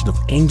college production of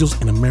Angels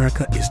in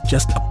America is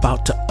just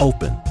about to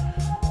open.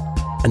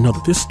 And know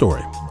that this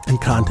story and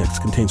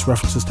context contains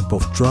references to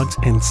both drugs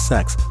and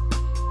sex.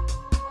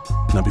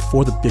 Now,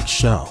 before the big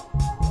show,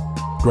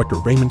 director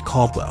Raymond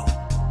Caldwell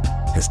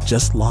has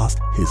just lost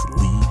his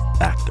lead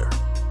actor.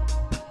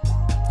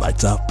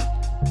 Lights up.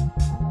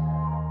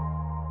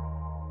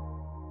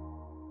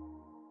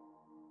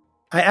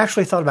 I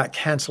actually thought about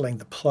canceling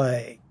the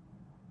play.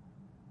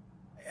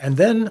 And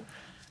then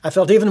I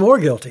felt even more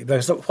guilty,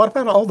 because what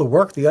about all the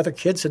work the other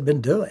kids had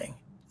been doing?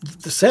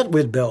 The set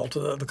we'd built,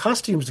 the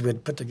costumes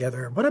we'd put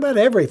together. What about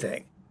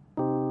everything?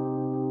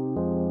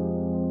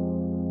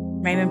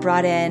 Raymond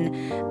brought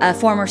in a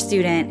former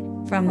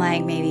student from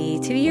maybe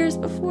 2 years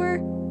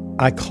before.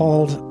 I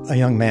called a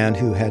young man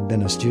who had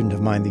been a student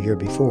of mine the year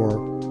before.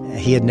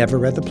 He had never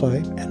read the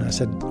play, and I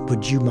said,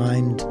 "Would you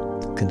mind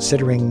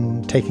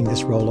considering taking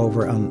this role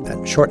over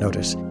on short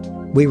notice?"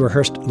 We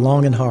rehearsed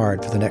long and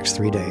hard for the next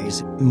 3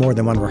 days, more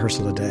than one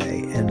rehearsal a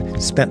day,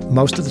 and spent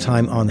most of the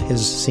time on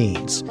his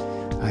scenes.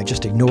 I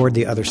just ignored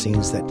the other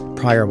scenes that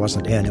Pryor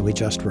wasn't in, and we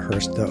just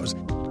rehearsed those.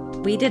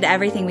 We did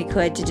everything we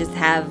could to just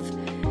have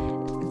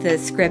the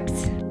script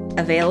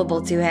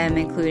available to him,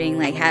 including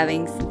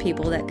having some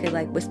people that could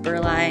whisper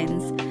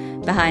lines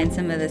behind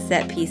some of the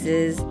set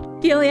pieces.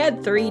 He only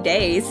had 3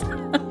 days.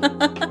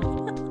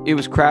 It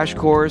was crash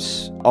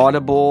course,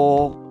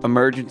 audible,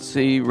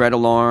 emergency, red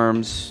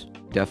alarms,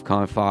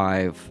 DEFCON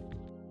 5.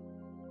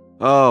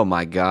 Oh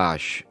my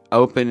gosh.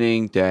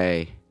 Opening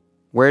day.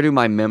 Where do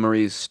my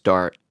memories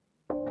start?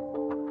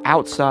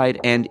 Outside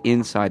and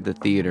inside the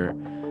theater,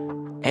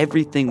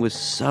 everything was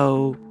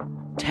so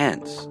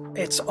tense.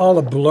 It's all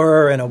a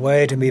blur in a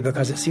way to me,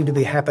 because it seemed to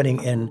be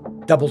happening in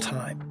double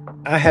time.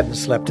 I hadn't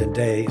slept in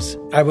days.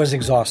 I was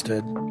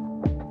exhausted.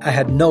 I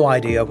had no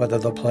idea whether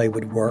the play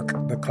would work,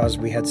 because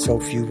we had so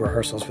few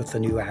rehearsals with the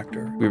new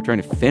actor. We were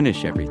trying to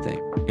finish everything.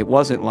 It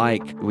wasn't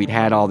like we'd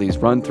had all these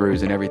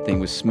run-throughs and everything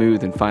was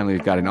smooth and finally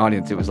we've got an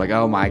audience. It was like,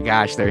 oh my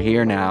gosh, they're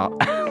here now.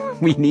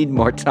 We need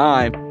more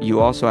time.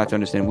 You also have to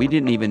understand, we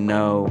didn't even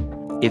know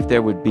if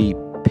there would be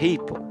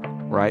people,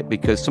 right?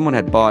 Because someone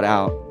had bought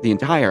out the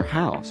entire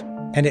house.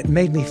 And it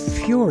made me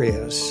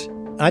furious.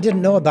 I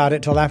didn't know about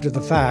it till after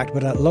the fact,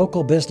 but a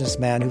local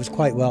businessman who was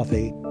quite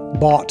wealthy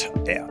bought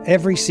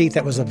every seat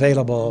that was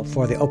available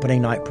for the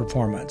opening night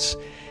performance.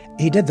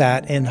 He did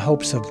that in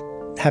hopes of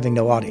having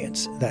no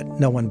audience, that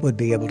no one would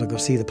be able to go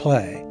see the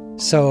play.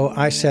 So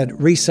I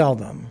said, resell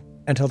them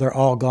until they're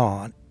all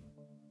gone.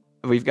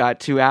 We've got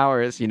 2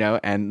 hours,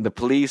 and the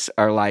police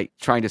are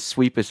trying to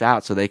sweep us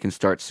out so they can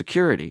start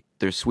security.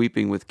 They're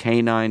sweeping with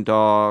canine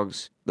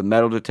dogs. The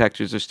metal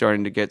detectors are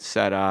starting to get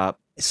set up.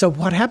 So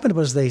what happened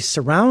was they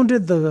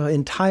surrounded the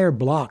entire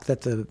block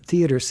that the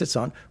theater sits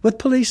on with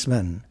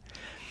policemen.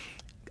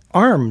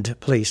 Armed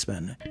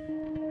policemen.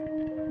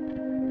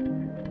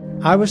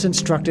 I was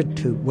instructed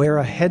to wear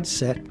a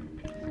headset,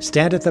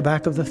 stand at the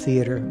back of the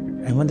theater,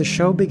 and when the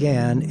show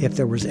began, if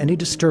there was any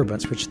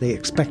disturbance, which they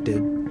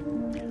expected,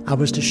 I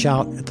was to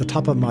shout at the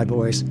top of my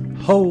voice,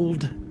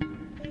 "Hold,"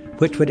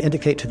 which would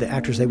indicate to the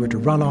actors they were to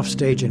run off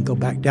stage and go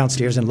back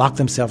downstairs and lock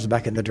themselves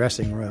back in the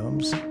dressing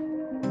rooms.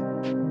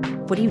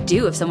 What do you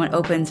do if someone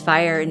opens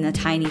fire in a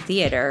tiny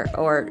theater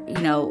or,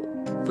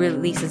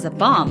 releases a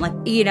bomb?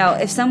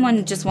 If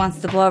someone just wants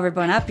to blow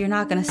everyone up, you're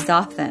not going to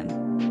stop them.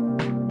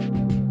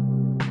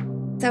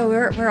 So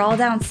we're all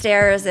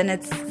downstairs, and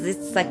it's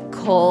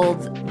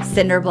cold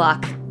cinder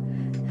block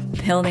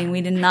building.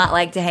 We did not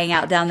like to hang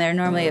out down there.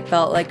 Normally it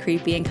felt like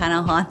creepy and kind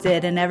of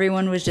haunted, and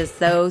everyone was just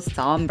so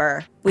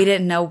somber. We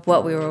didn't know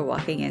what we were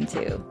walking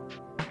into.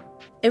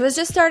 It was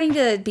just starting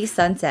to be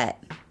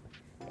sunset.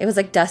 It was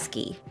like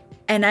dusky.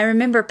 And I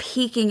remember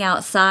peeking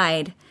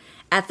outside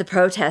at the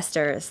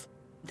protesters.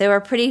 They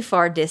were pretty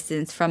far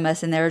distance from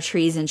us, and there were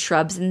trees and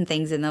shrubs and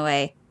things in the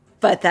way.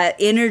 But that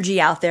energy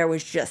out there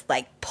was just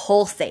like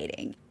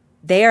pulsating.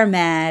 They are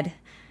mad.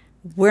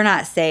 We're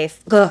not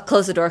safe. Ugh,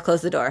 close the door,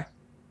 close the door.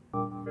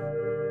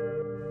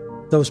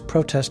 Those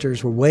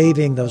protesters were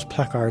waving those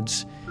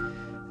placards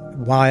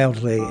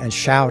wildly and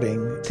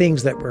shouting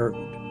things that were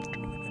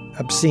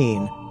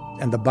obscene.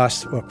 And the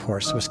bus, of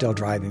course, was still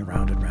driving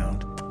round and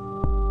round.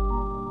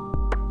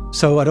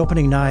 So at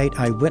opening night,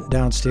 I went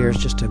downstairs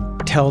just to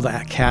tell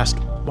the cast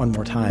one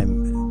more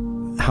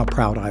time how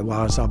proud I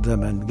was of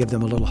them and give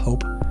them a little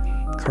hope,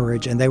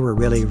 courage. And they were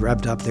really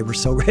revved up. They were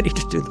so ready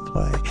to do the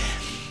play.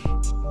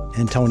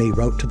 And Tony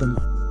wrote to them.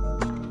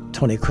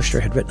 Tony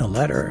Kushner had written a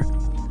letter.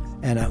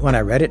 And when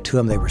I read it to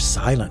them, they were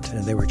silent.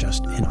 And they were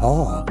just in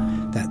awe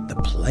that the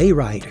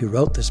playwright who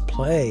wrote this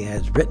play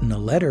has written a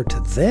letter to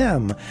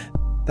them.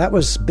 That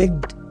was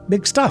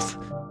big stuff.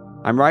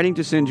 I'm writing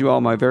to send you all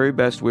my very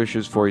best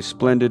wishes for a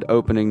splendid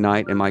opening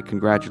night and my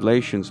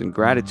congratulations and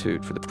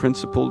gratitude for the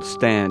principled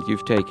stand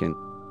you've taken.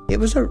 It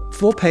was a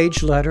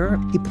full-page letter.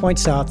 He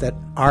points out that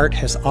art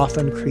has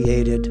often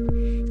created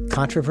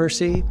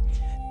controversy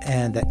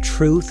and that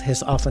truth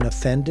has often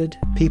offended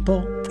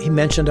people. He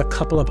mentioned a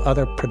couple of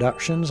other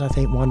productions. I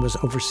think one was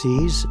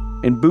overseas.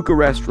 In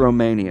Bucharest,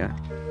 Romania,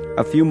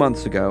 a few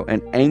months ago,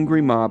 an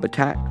angry mob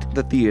attacked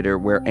the theater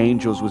where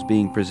Angels was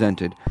being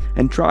presented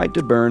and tried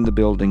to burn the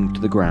building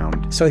to the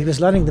ground. So he was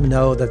letting them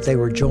know that they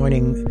were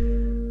joining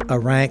a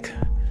rank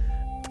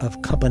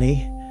of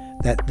company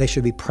that they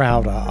should be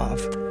proud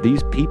of.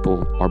 These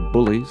people are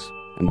bullies,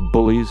 and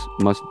bullies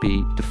must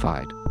be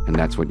defied. And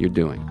that's what you're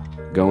doing.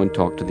 Go and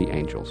talk to the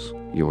Angels.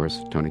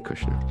 Yours, Tony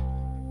Kushner.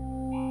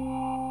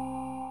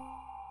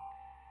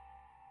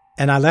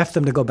 And I left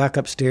them to go back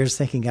upstairs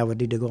thinking I would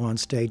need to go on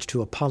stage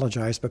to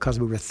apologize because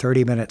we were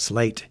 30 minutes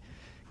late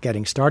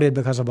getting started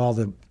because of all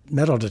the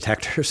metal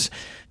detectors.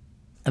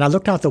 And I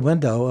looked out the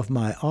window of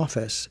my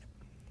office,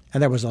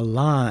 and there was a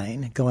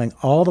line going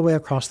all the way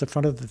across the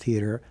front of the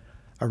theater,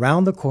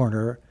 around the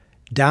corner,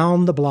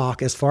 down the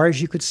block, as far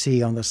as you could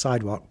see on the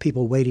sidewalk,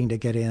 people waiting to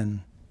get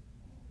in.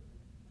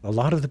 A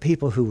lot of the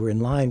people who were in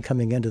line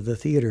coming into the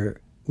theater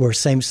were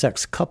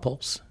same-sex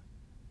couples,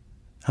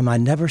 whom I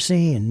never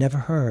seen, never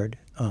heard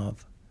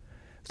of.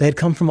 They had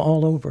come from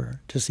all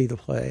over to see the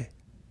play.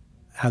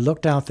 I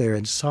looked out there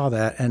and saw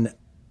that, and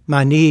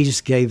my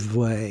knees gave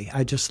way.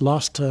 I just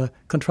lost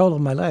control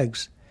of my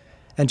legs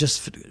and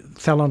just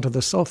fell onto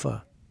the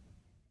sofa.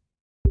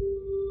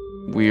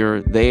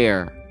 We're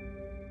there.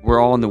 We're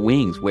all in the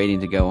wings waiting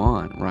to go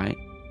on, right?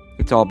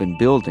 It's all been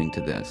building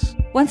to this.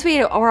 Once we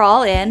were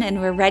all in and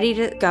we're ready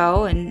to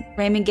go and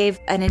Raymond gave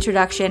an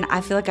introduction,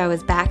 I feel like I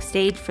was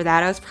backstage for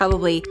that. I was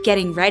probably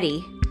getting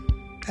ready.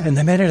 And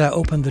the minute I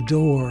opened the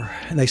door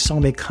and they saw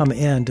me come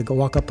in to go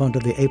walk up onto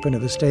the apron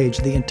of the stage,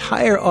 the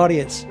entire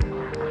audience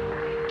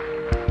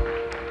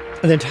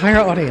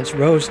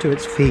rose to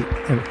its feet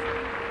and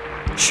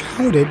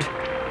shouted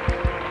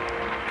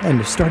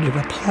and started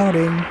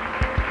applauding.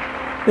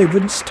 They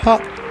wouldn't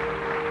stop.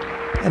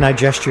 And I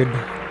gestured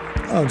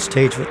on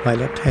stage with my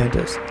left hand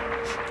to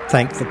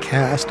thank the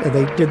cast, and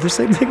they did the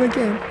same thing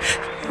again.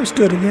 I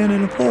stood again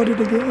and applauded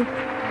again.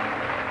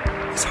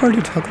 It's hard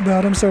to talk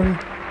about, I'm sorry.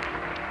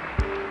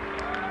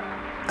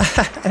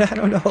 I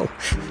don't know.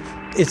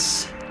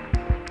 It's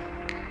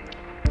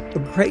a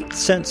great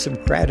sense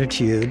of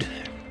gratitude,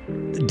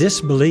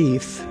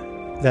 disbelief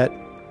that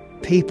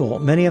people,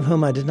 many of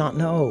whom I did not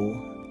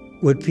know,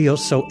 would feel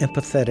so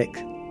empathetic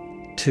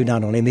to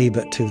not only me,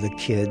 but to the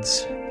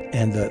kids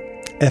and the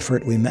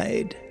effort we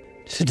made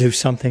to do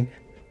something.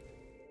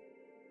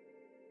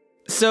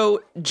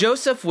 So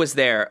Joseph was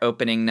there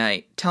opening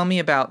night. Tell me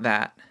about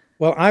that.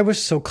 Well, I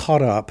was so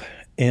caught up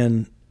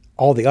in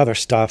all the other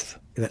stuff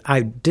that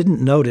I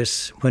didn't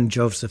notice when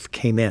Joseph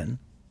came in.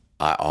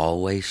 I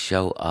always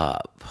show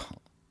up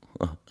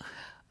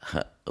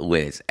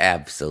when it's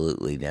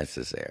absolutely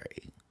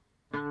necessary.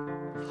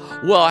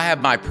 Well, I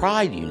have my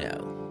pride, you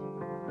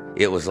know.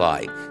 It was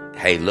like,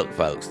 hey, look,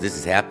 folks, this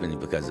is happening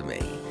because of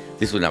me.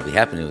 This would not be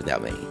happening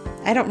without me.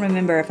 I don't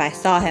remember if I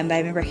saw him, but I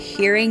remember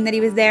hearing that he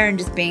was there and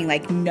just being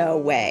like, no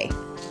way.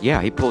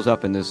 Yeah, he pulls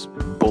up in this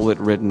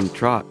bullet-ridden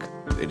truck.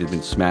 It had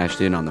been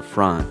smashed in on the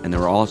front, and there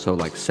were also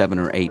like 7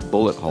 or 8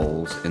 bullet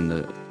holes in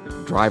the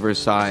driver's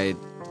side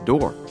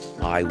door.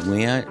 I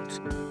went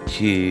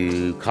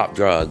to cop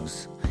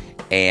drugs,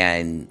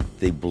 and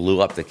they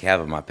blew up the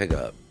cab of my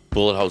pickup.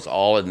 Bullet holes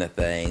all in the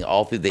thing,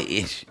 all through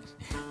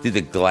through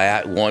the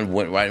glass. One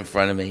went right in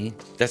front of me.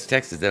 That's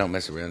Texas. They don't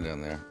mess around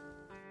down there.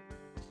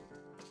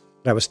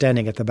 I was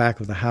standing at the back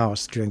of the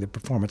house during the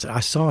performance. I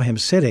saw him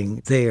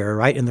sitting there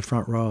right in the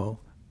front row.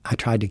 I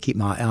tried to keep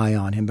my eye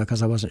on him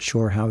because I wasn't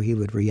sure how he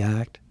would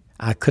react.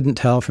 I couldn't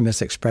tell from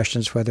his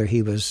expressions whether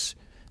he was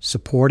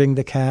supporting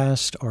the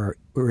cast or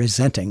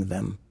resenting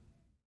them?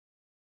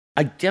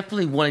 I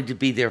definitely wanted to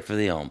be there for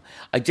them.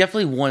 I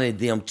definitely wanted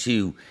them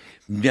to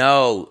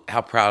know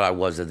how proud I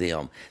was of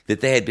them,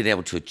 that they had been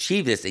able to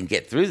achieve this and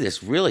get through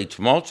this really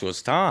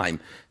tumultuous time.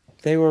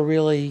 They were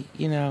really,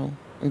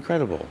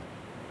 incredible.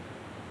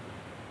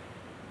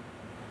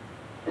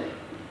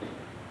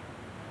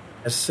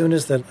 As soon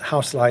as the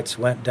house lights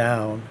went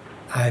down,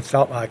 I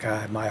felt like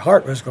my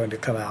heart was going to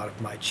come out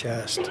of my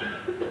chest.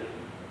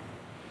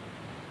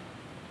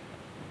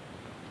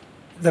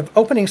 The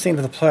opening scene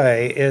of the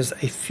play is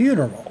a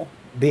funeral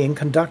being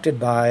conducted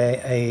by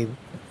a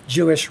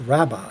Jewish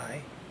rabbi.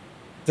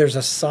 There's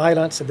a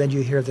silence, and then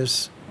you hear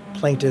this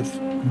plaintive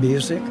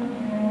music.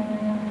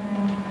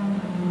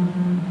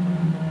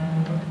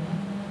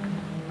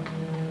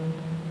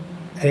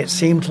 And it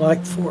seemed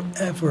like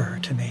forever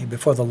to me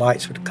before the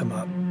lights would come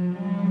up.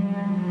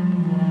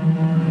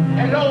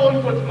 Hello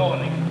and good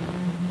morning.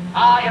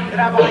 I am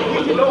Rabbi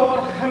Isidore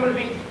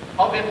Hemmerwitz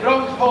of the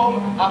Bronx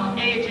Home of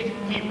Aged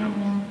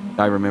Hebrews.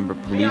 I remember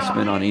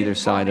policemen on either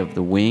side of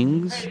the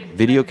wings,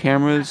 video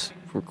cameras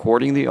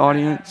recording the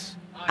audience.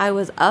 I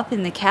was up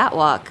in the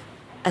catwalk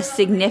a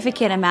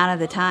significant amount of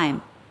the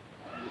time.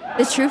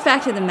 The true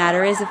fact of the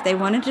matter is, if they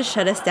wanted to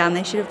shut us down,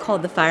 they should have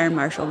called the fire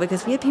marshal,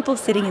 because we had people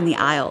sitting in the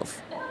aisles.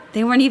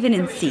 They weren't even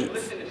in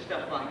seats.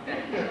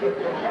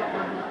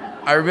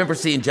 I remember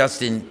seeing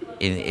Justin,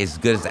 in as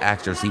good as an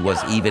actor as he was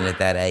even at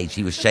that age.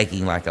 He was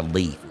shaking like a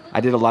leaf.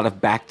 I did a lot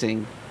of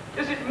acting.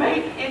 Does it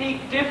make any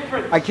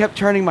difference? I kept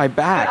turning my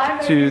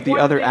back to the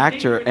other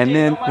actor, and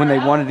then when they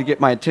wanted to get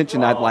my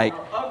attention, I'd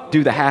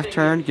do the half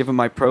turn, give them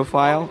my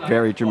profile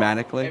very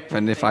dramatically.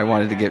 And if I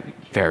wanted to get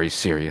very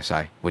serious,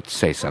 I would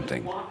say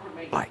something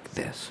like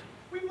this.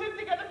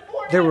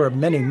 There were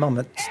many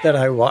moments that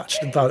I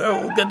watched and thought,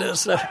 oh,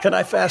 goodness, can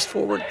I fast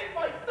forward?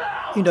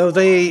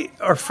 They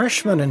are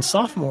freshmen and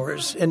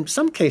sophomores. In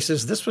some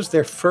cases, this was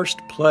their first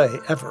play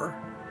ever.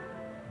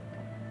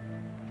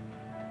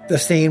 The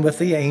scene with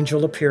the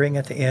angel appearing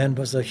at the end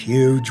was a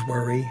huge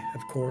worry,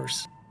 of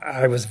course.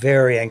 I was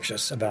very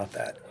anxious about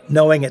that,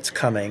 knowing it's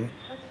coming,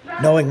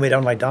 knowing we'd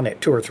only done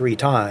it 2 or 3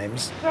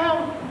 times.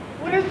 Sound?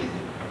 What is this?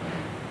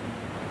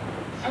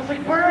 Sounds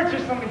like birds or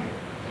something.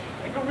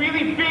 Like a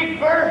really big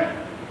bird.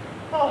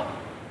 Oh.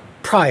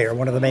 Pryor,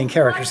 one of the main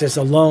characters, is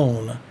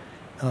alone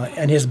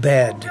in his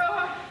bed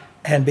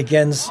and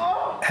begins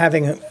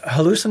having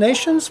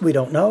hallucinations. We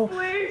don't know.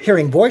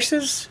 Hearing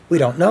voices. We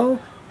don't know.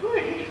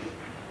 Please.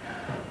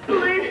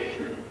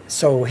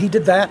 So he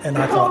did that, and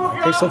I thought,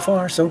 okay, so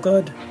far, so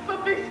good.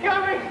 Something's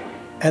coming.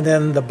 And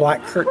then the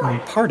black curtain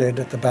parted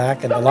at the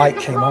back, and the light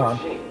came on,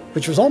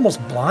 which was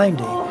almost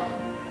blinding. Oh,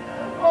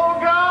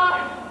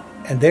 God.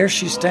 And there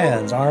she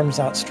stands, arms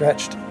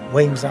outstretched,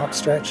 wings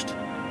outstretched,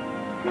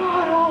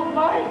 God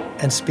Almighty.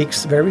 and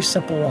speaks very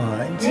simple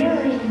lines.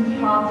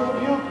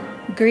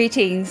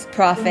 Greetings,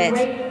 prophet.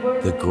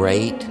 The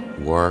great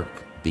work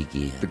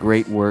begins. The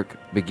great work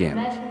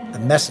begins. The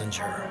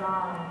messenger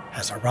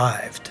has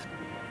arrived.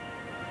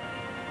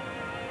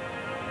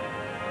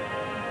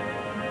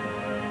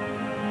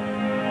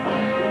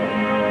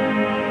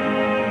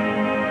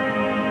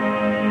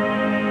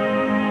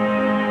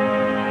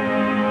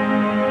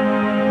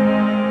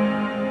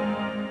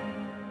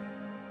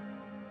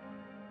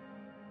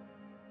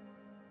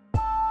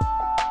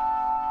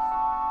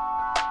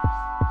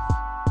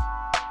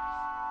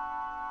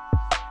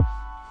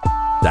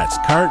 That's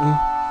curtain.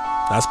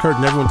 That's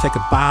curtain. Everyone take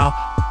a bow.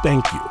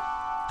 Thank you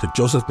to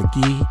Joseph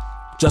McGee,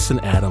 Justin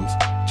Adams,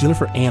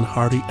 Jennifer Ann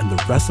Hardy, and the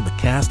rest of the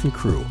cast and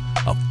crew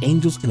of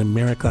Angels in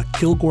America,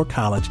 Kilgore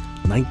College,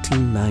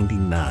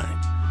 1999.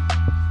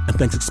 And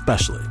thanks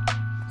especially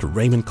to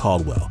Raymond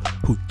Caldwell,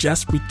 who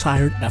just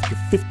retired after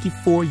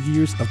 54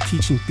 years of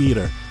teaching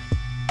theater.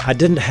 I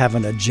didn't have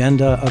an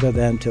agenda other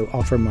than to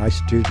offer my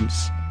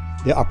students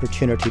the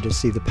opportunity to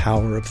see the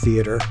power of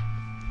theater,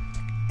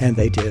 and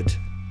they did.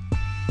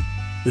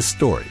 This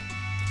story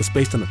is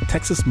based on a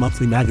Texas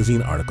Monthly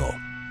magazine article,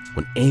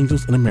 When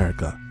Angels in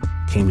America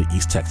Came to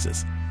East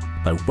Texas,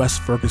 by Wes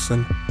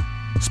Ferguson.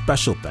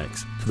 Special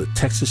thanks to the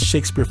Texas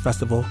Shakespeare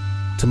Festival,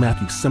 to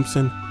Matthew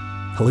Simpson,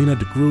 Helena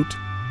DeGroot,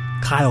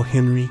 Kyle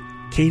Henry,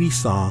 Katie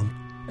Song,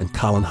 and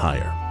Colin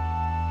Heyer.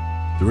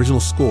 The original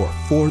score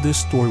for this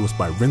story was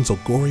by Renzo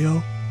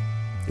Gorio.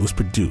 It was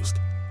produced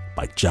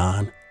by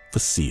John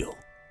Facile.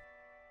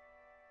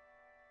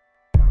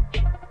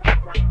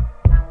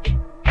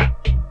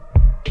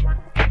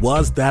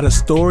 Was that a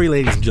story,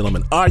 ladies and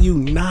gentlemen? Are you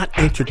not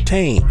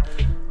entertained?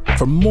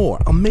 For more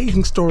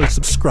amazing stories,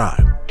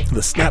 subscribe to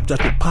the Snap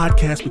Judgment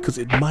Podcast, because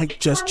it might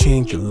just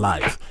change your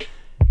life.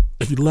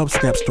 If you love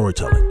Snap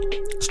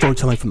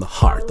storytelling from the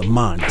heart, the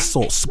mind, the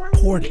soul,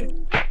 support it.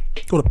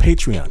 Go to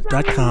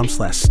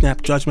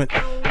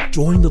patreon.com/snapjudgment.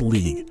 Join the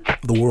league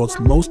of the world's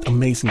most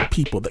amazing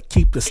people that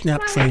keep the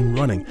Snap train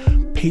running.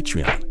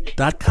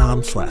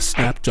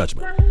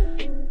 Patreon.com/snapjudgment.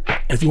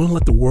 And if you want to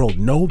let the world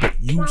know that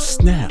you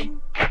snap,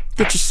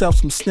 Get yourself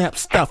some Snap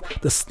stuff.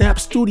 The Snap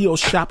Studio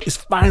Shop is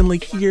finally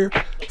here.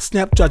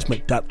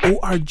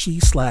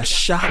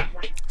 Snapjudgment.org/shop.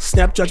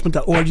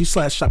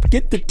 Snapjudgment.org/shop.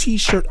 Get the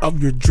t-shirt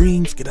of your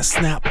dreams. Get a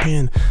Snap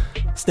pin.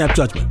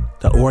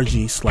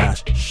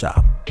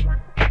 Snapjudgment.org/shop.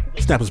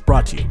 Snap is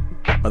brought to you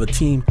by the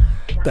team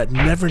that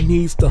never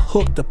needs the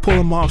hook to pull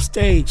them off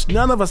stage.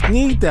 None of us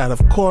need that,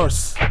 of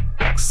course,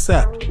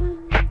 except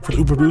for the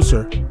Uber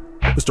producer,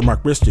 Mr.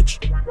 Mark Bristich.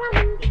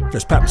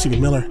 There's Pat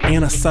Mesiti-Miller,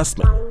 Anna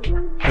Sussman,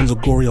 Enzo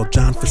Goriel,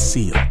 John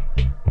Facile,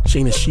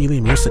 Shayna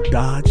Shealy, Marissa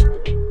Dodge,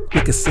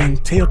 Mika Singh,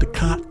 Teo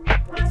Ducott,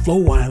 Flo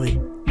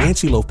Wiley,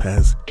 Nancy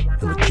Lopez,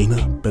 and Regina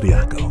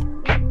Bediaco.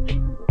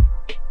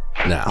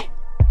 Now,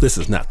 this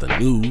is not the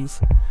news.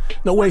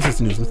 No way it's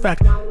the news. In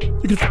fact,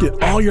 you can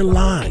forget all your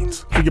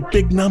lines for your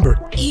big number,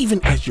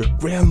 even as your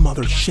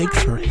grandmother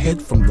shakes her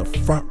head from the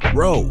front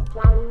row.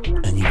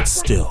 And you would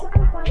still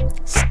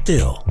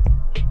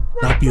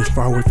not be as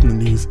far away from the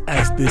news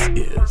as this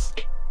is.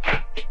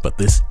 But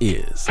this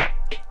is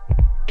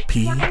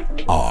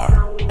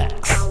PRX.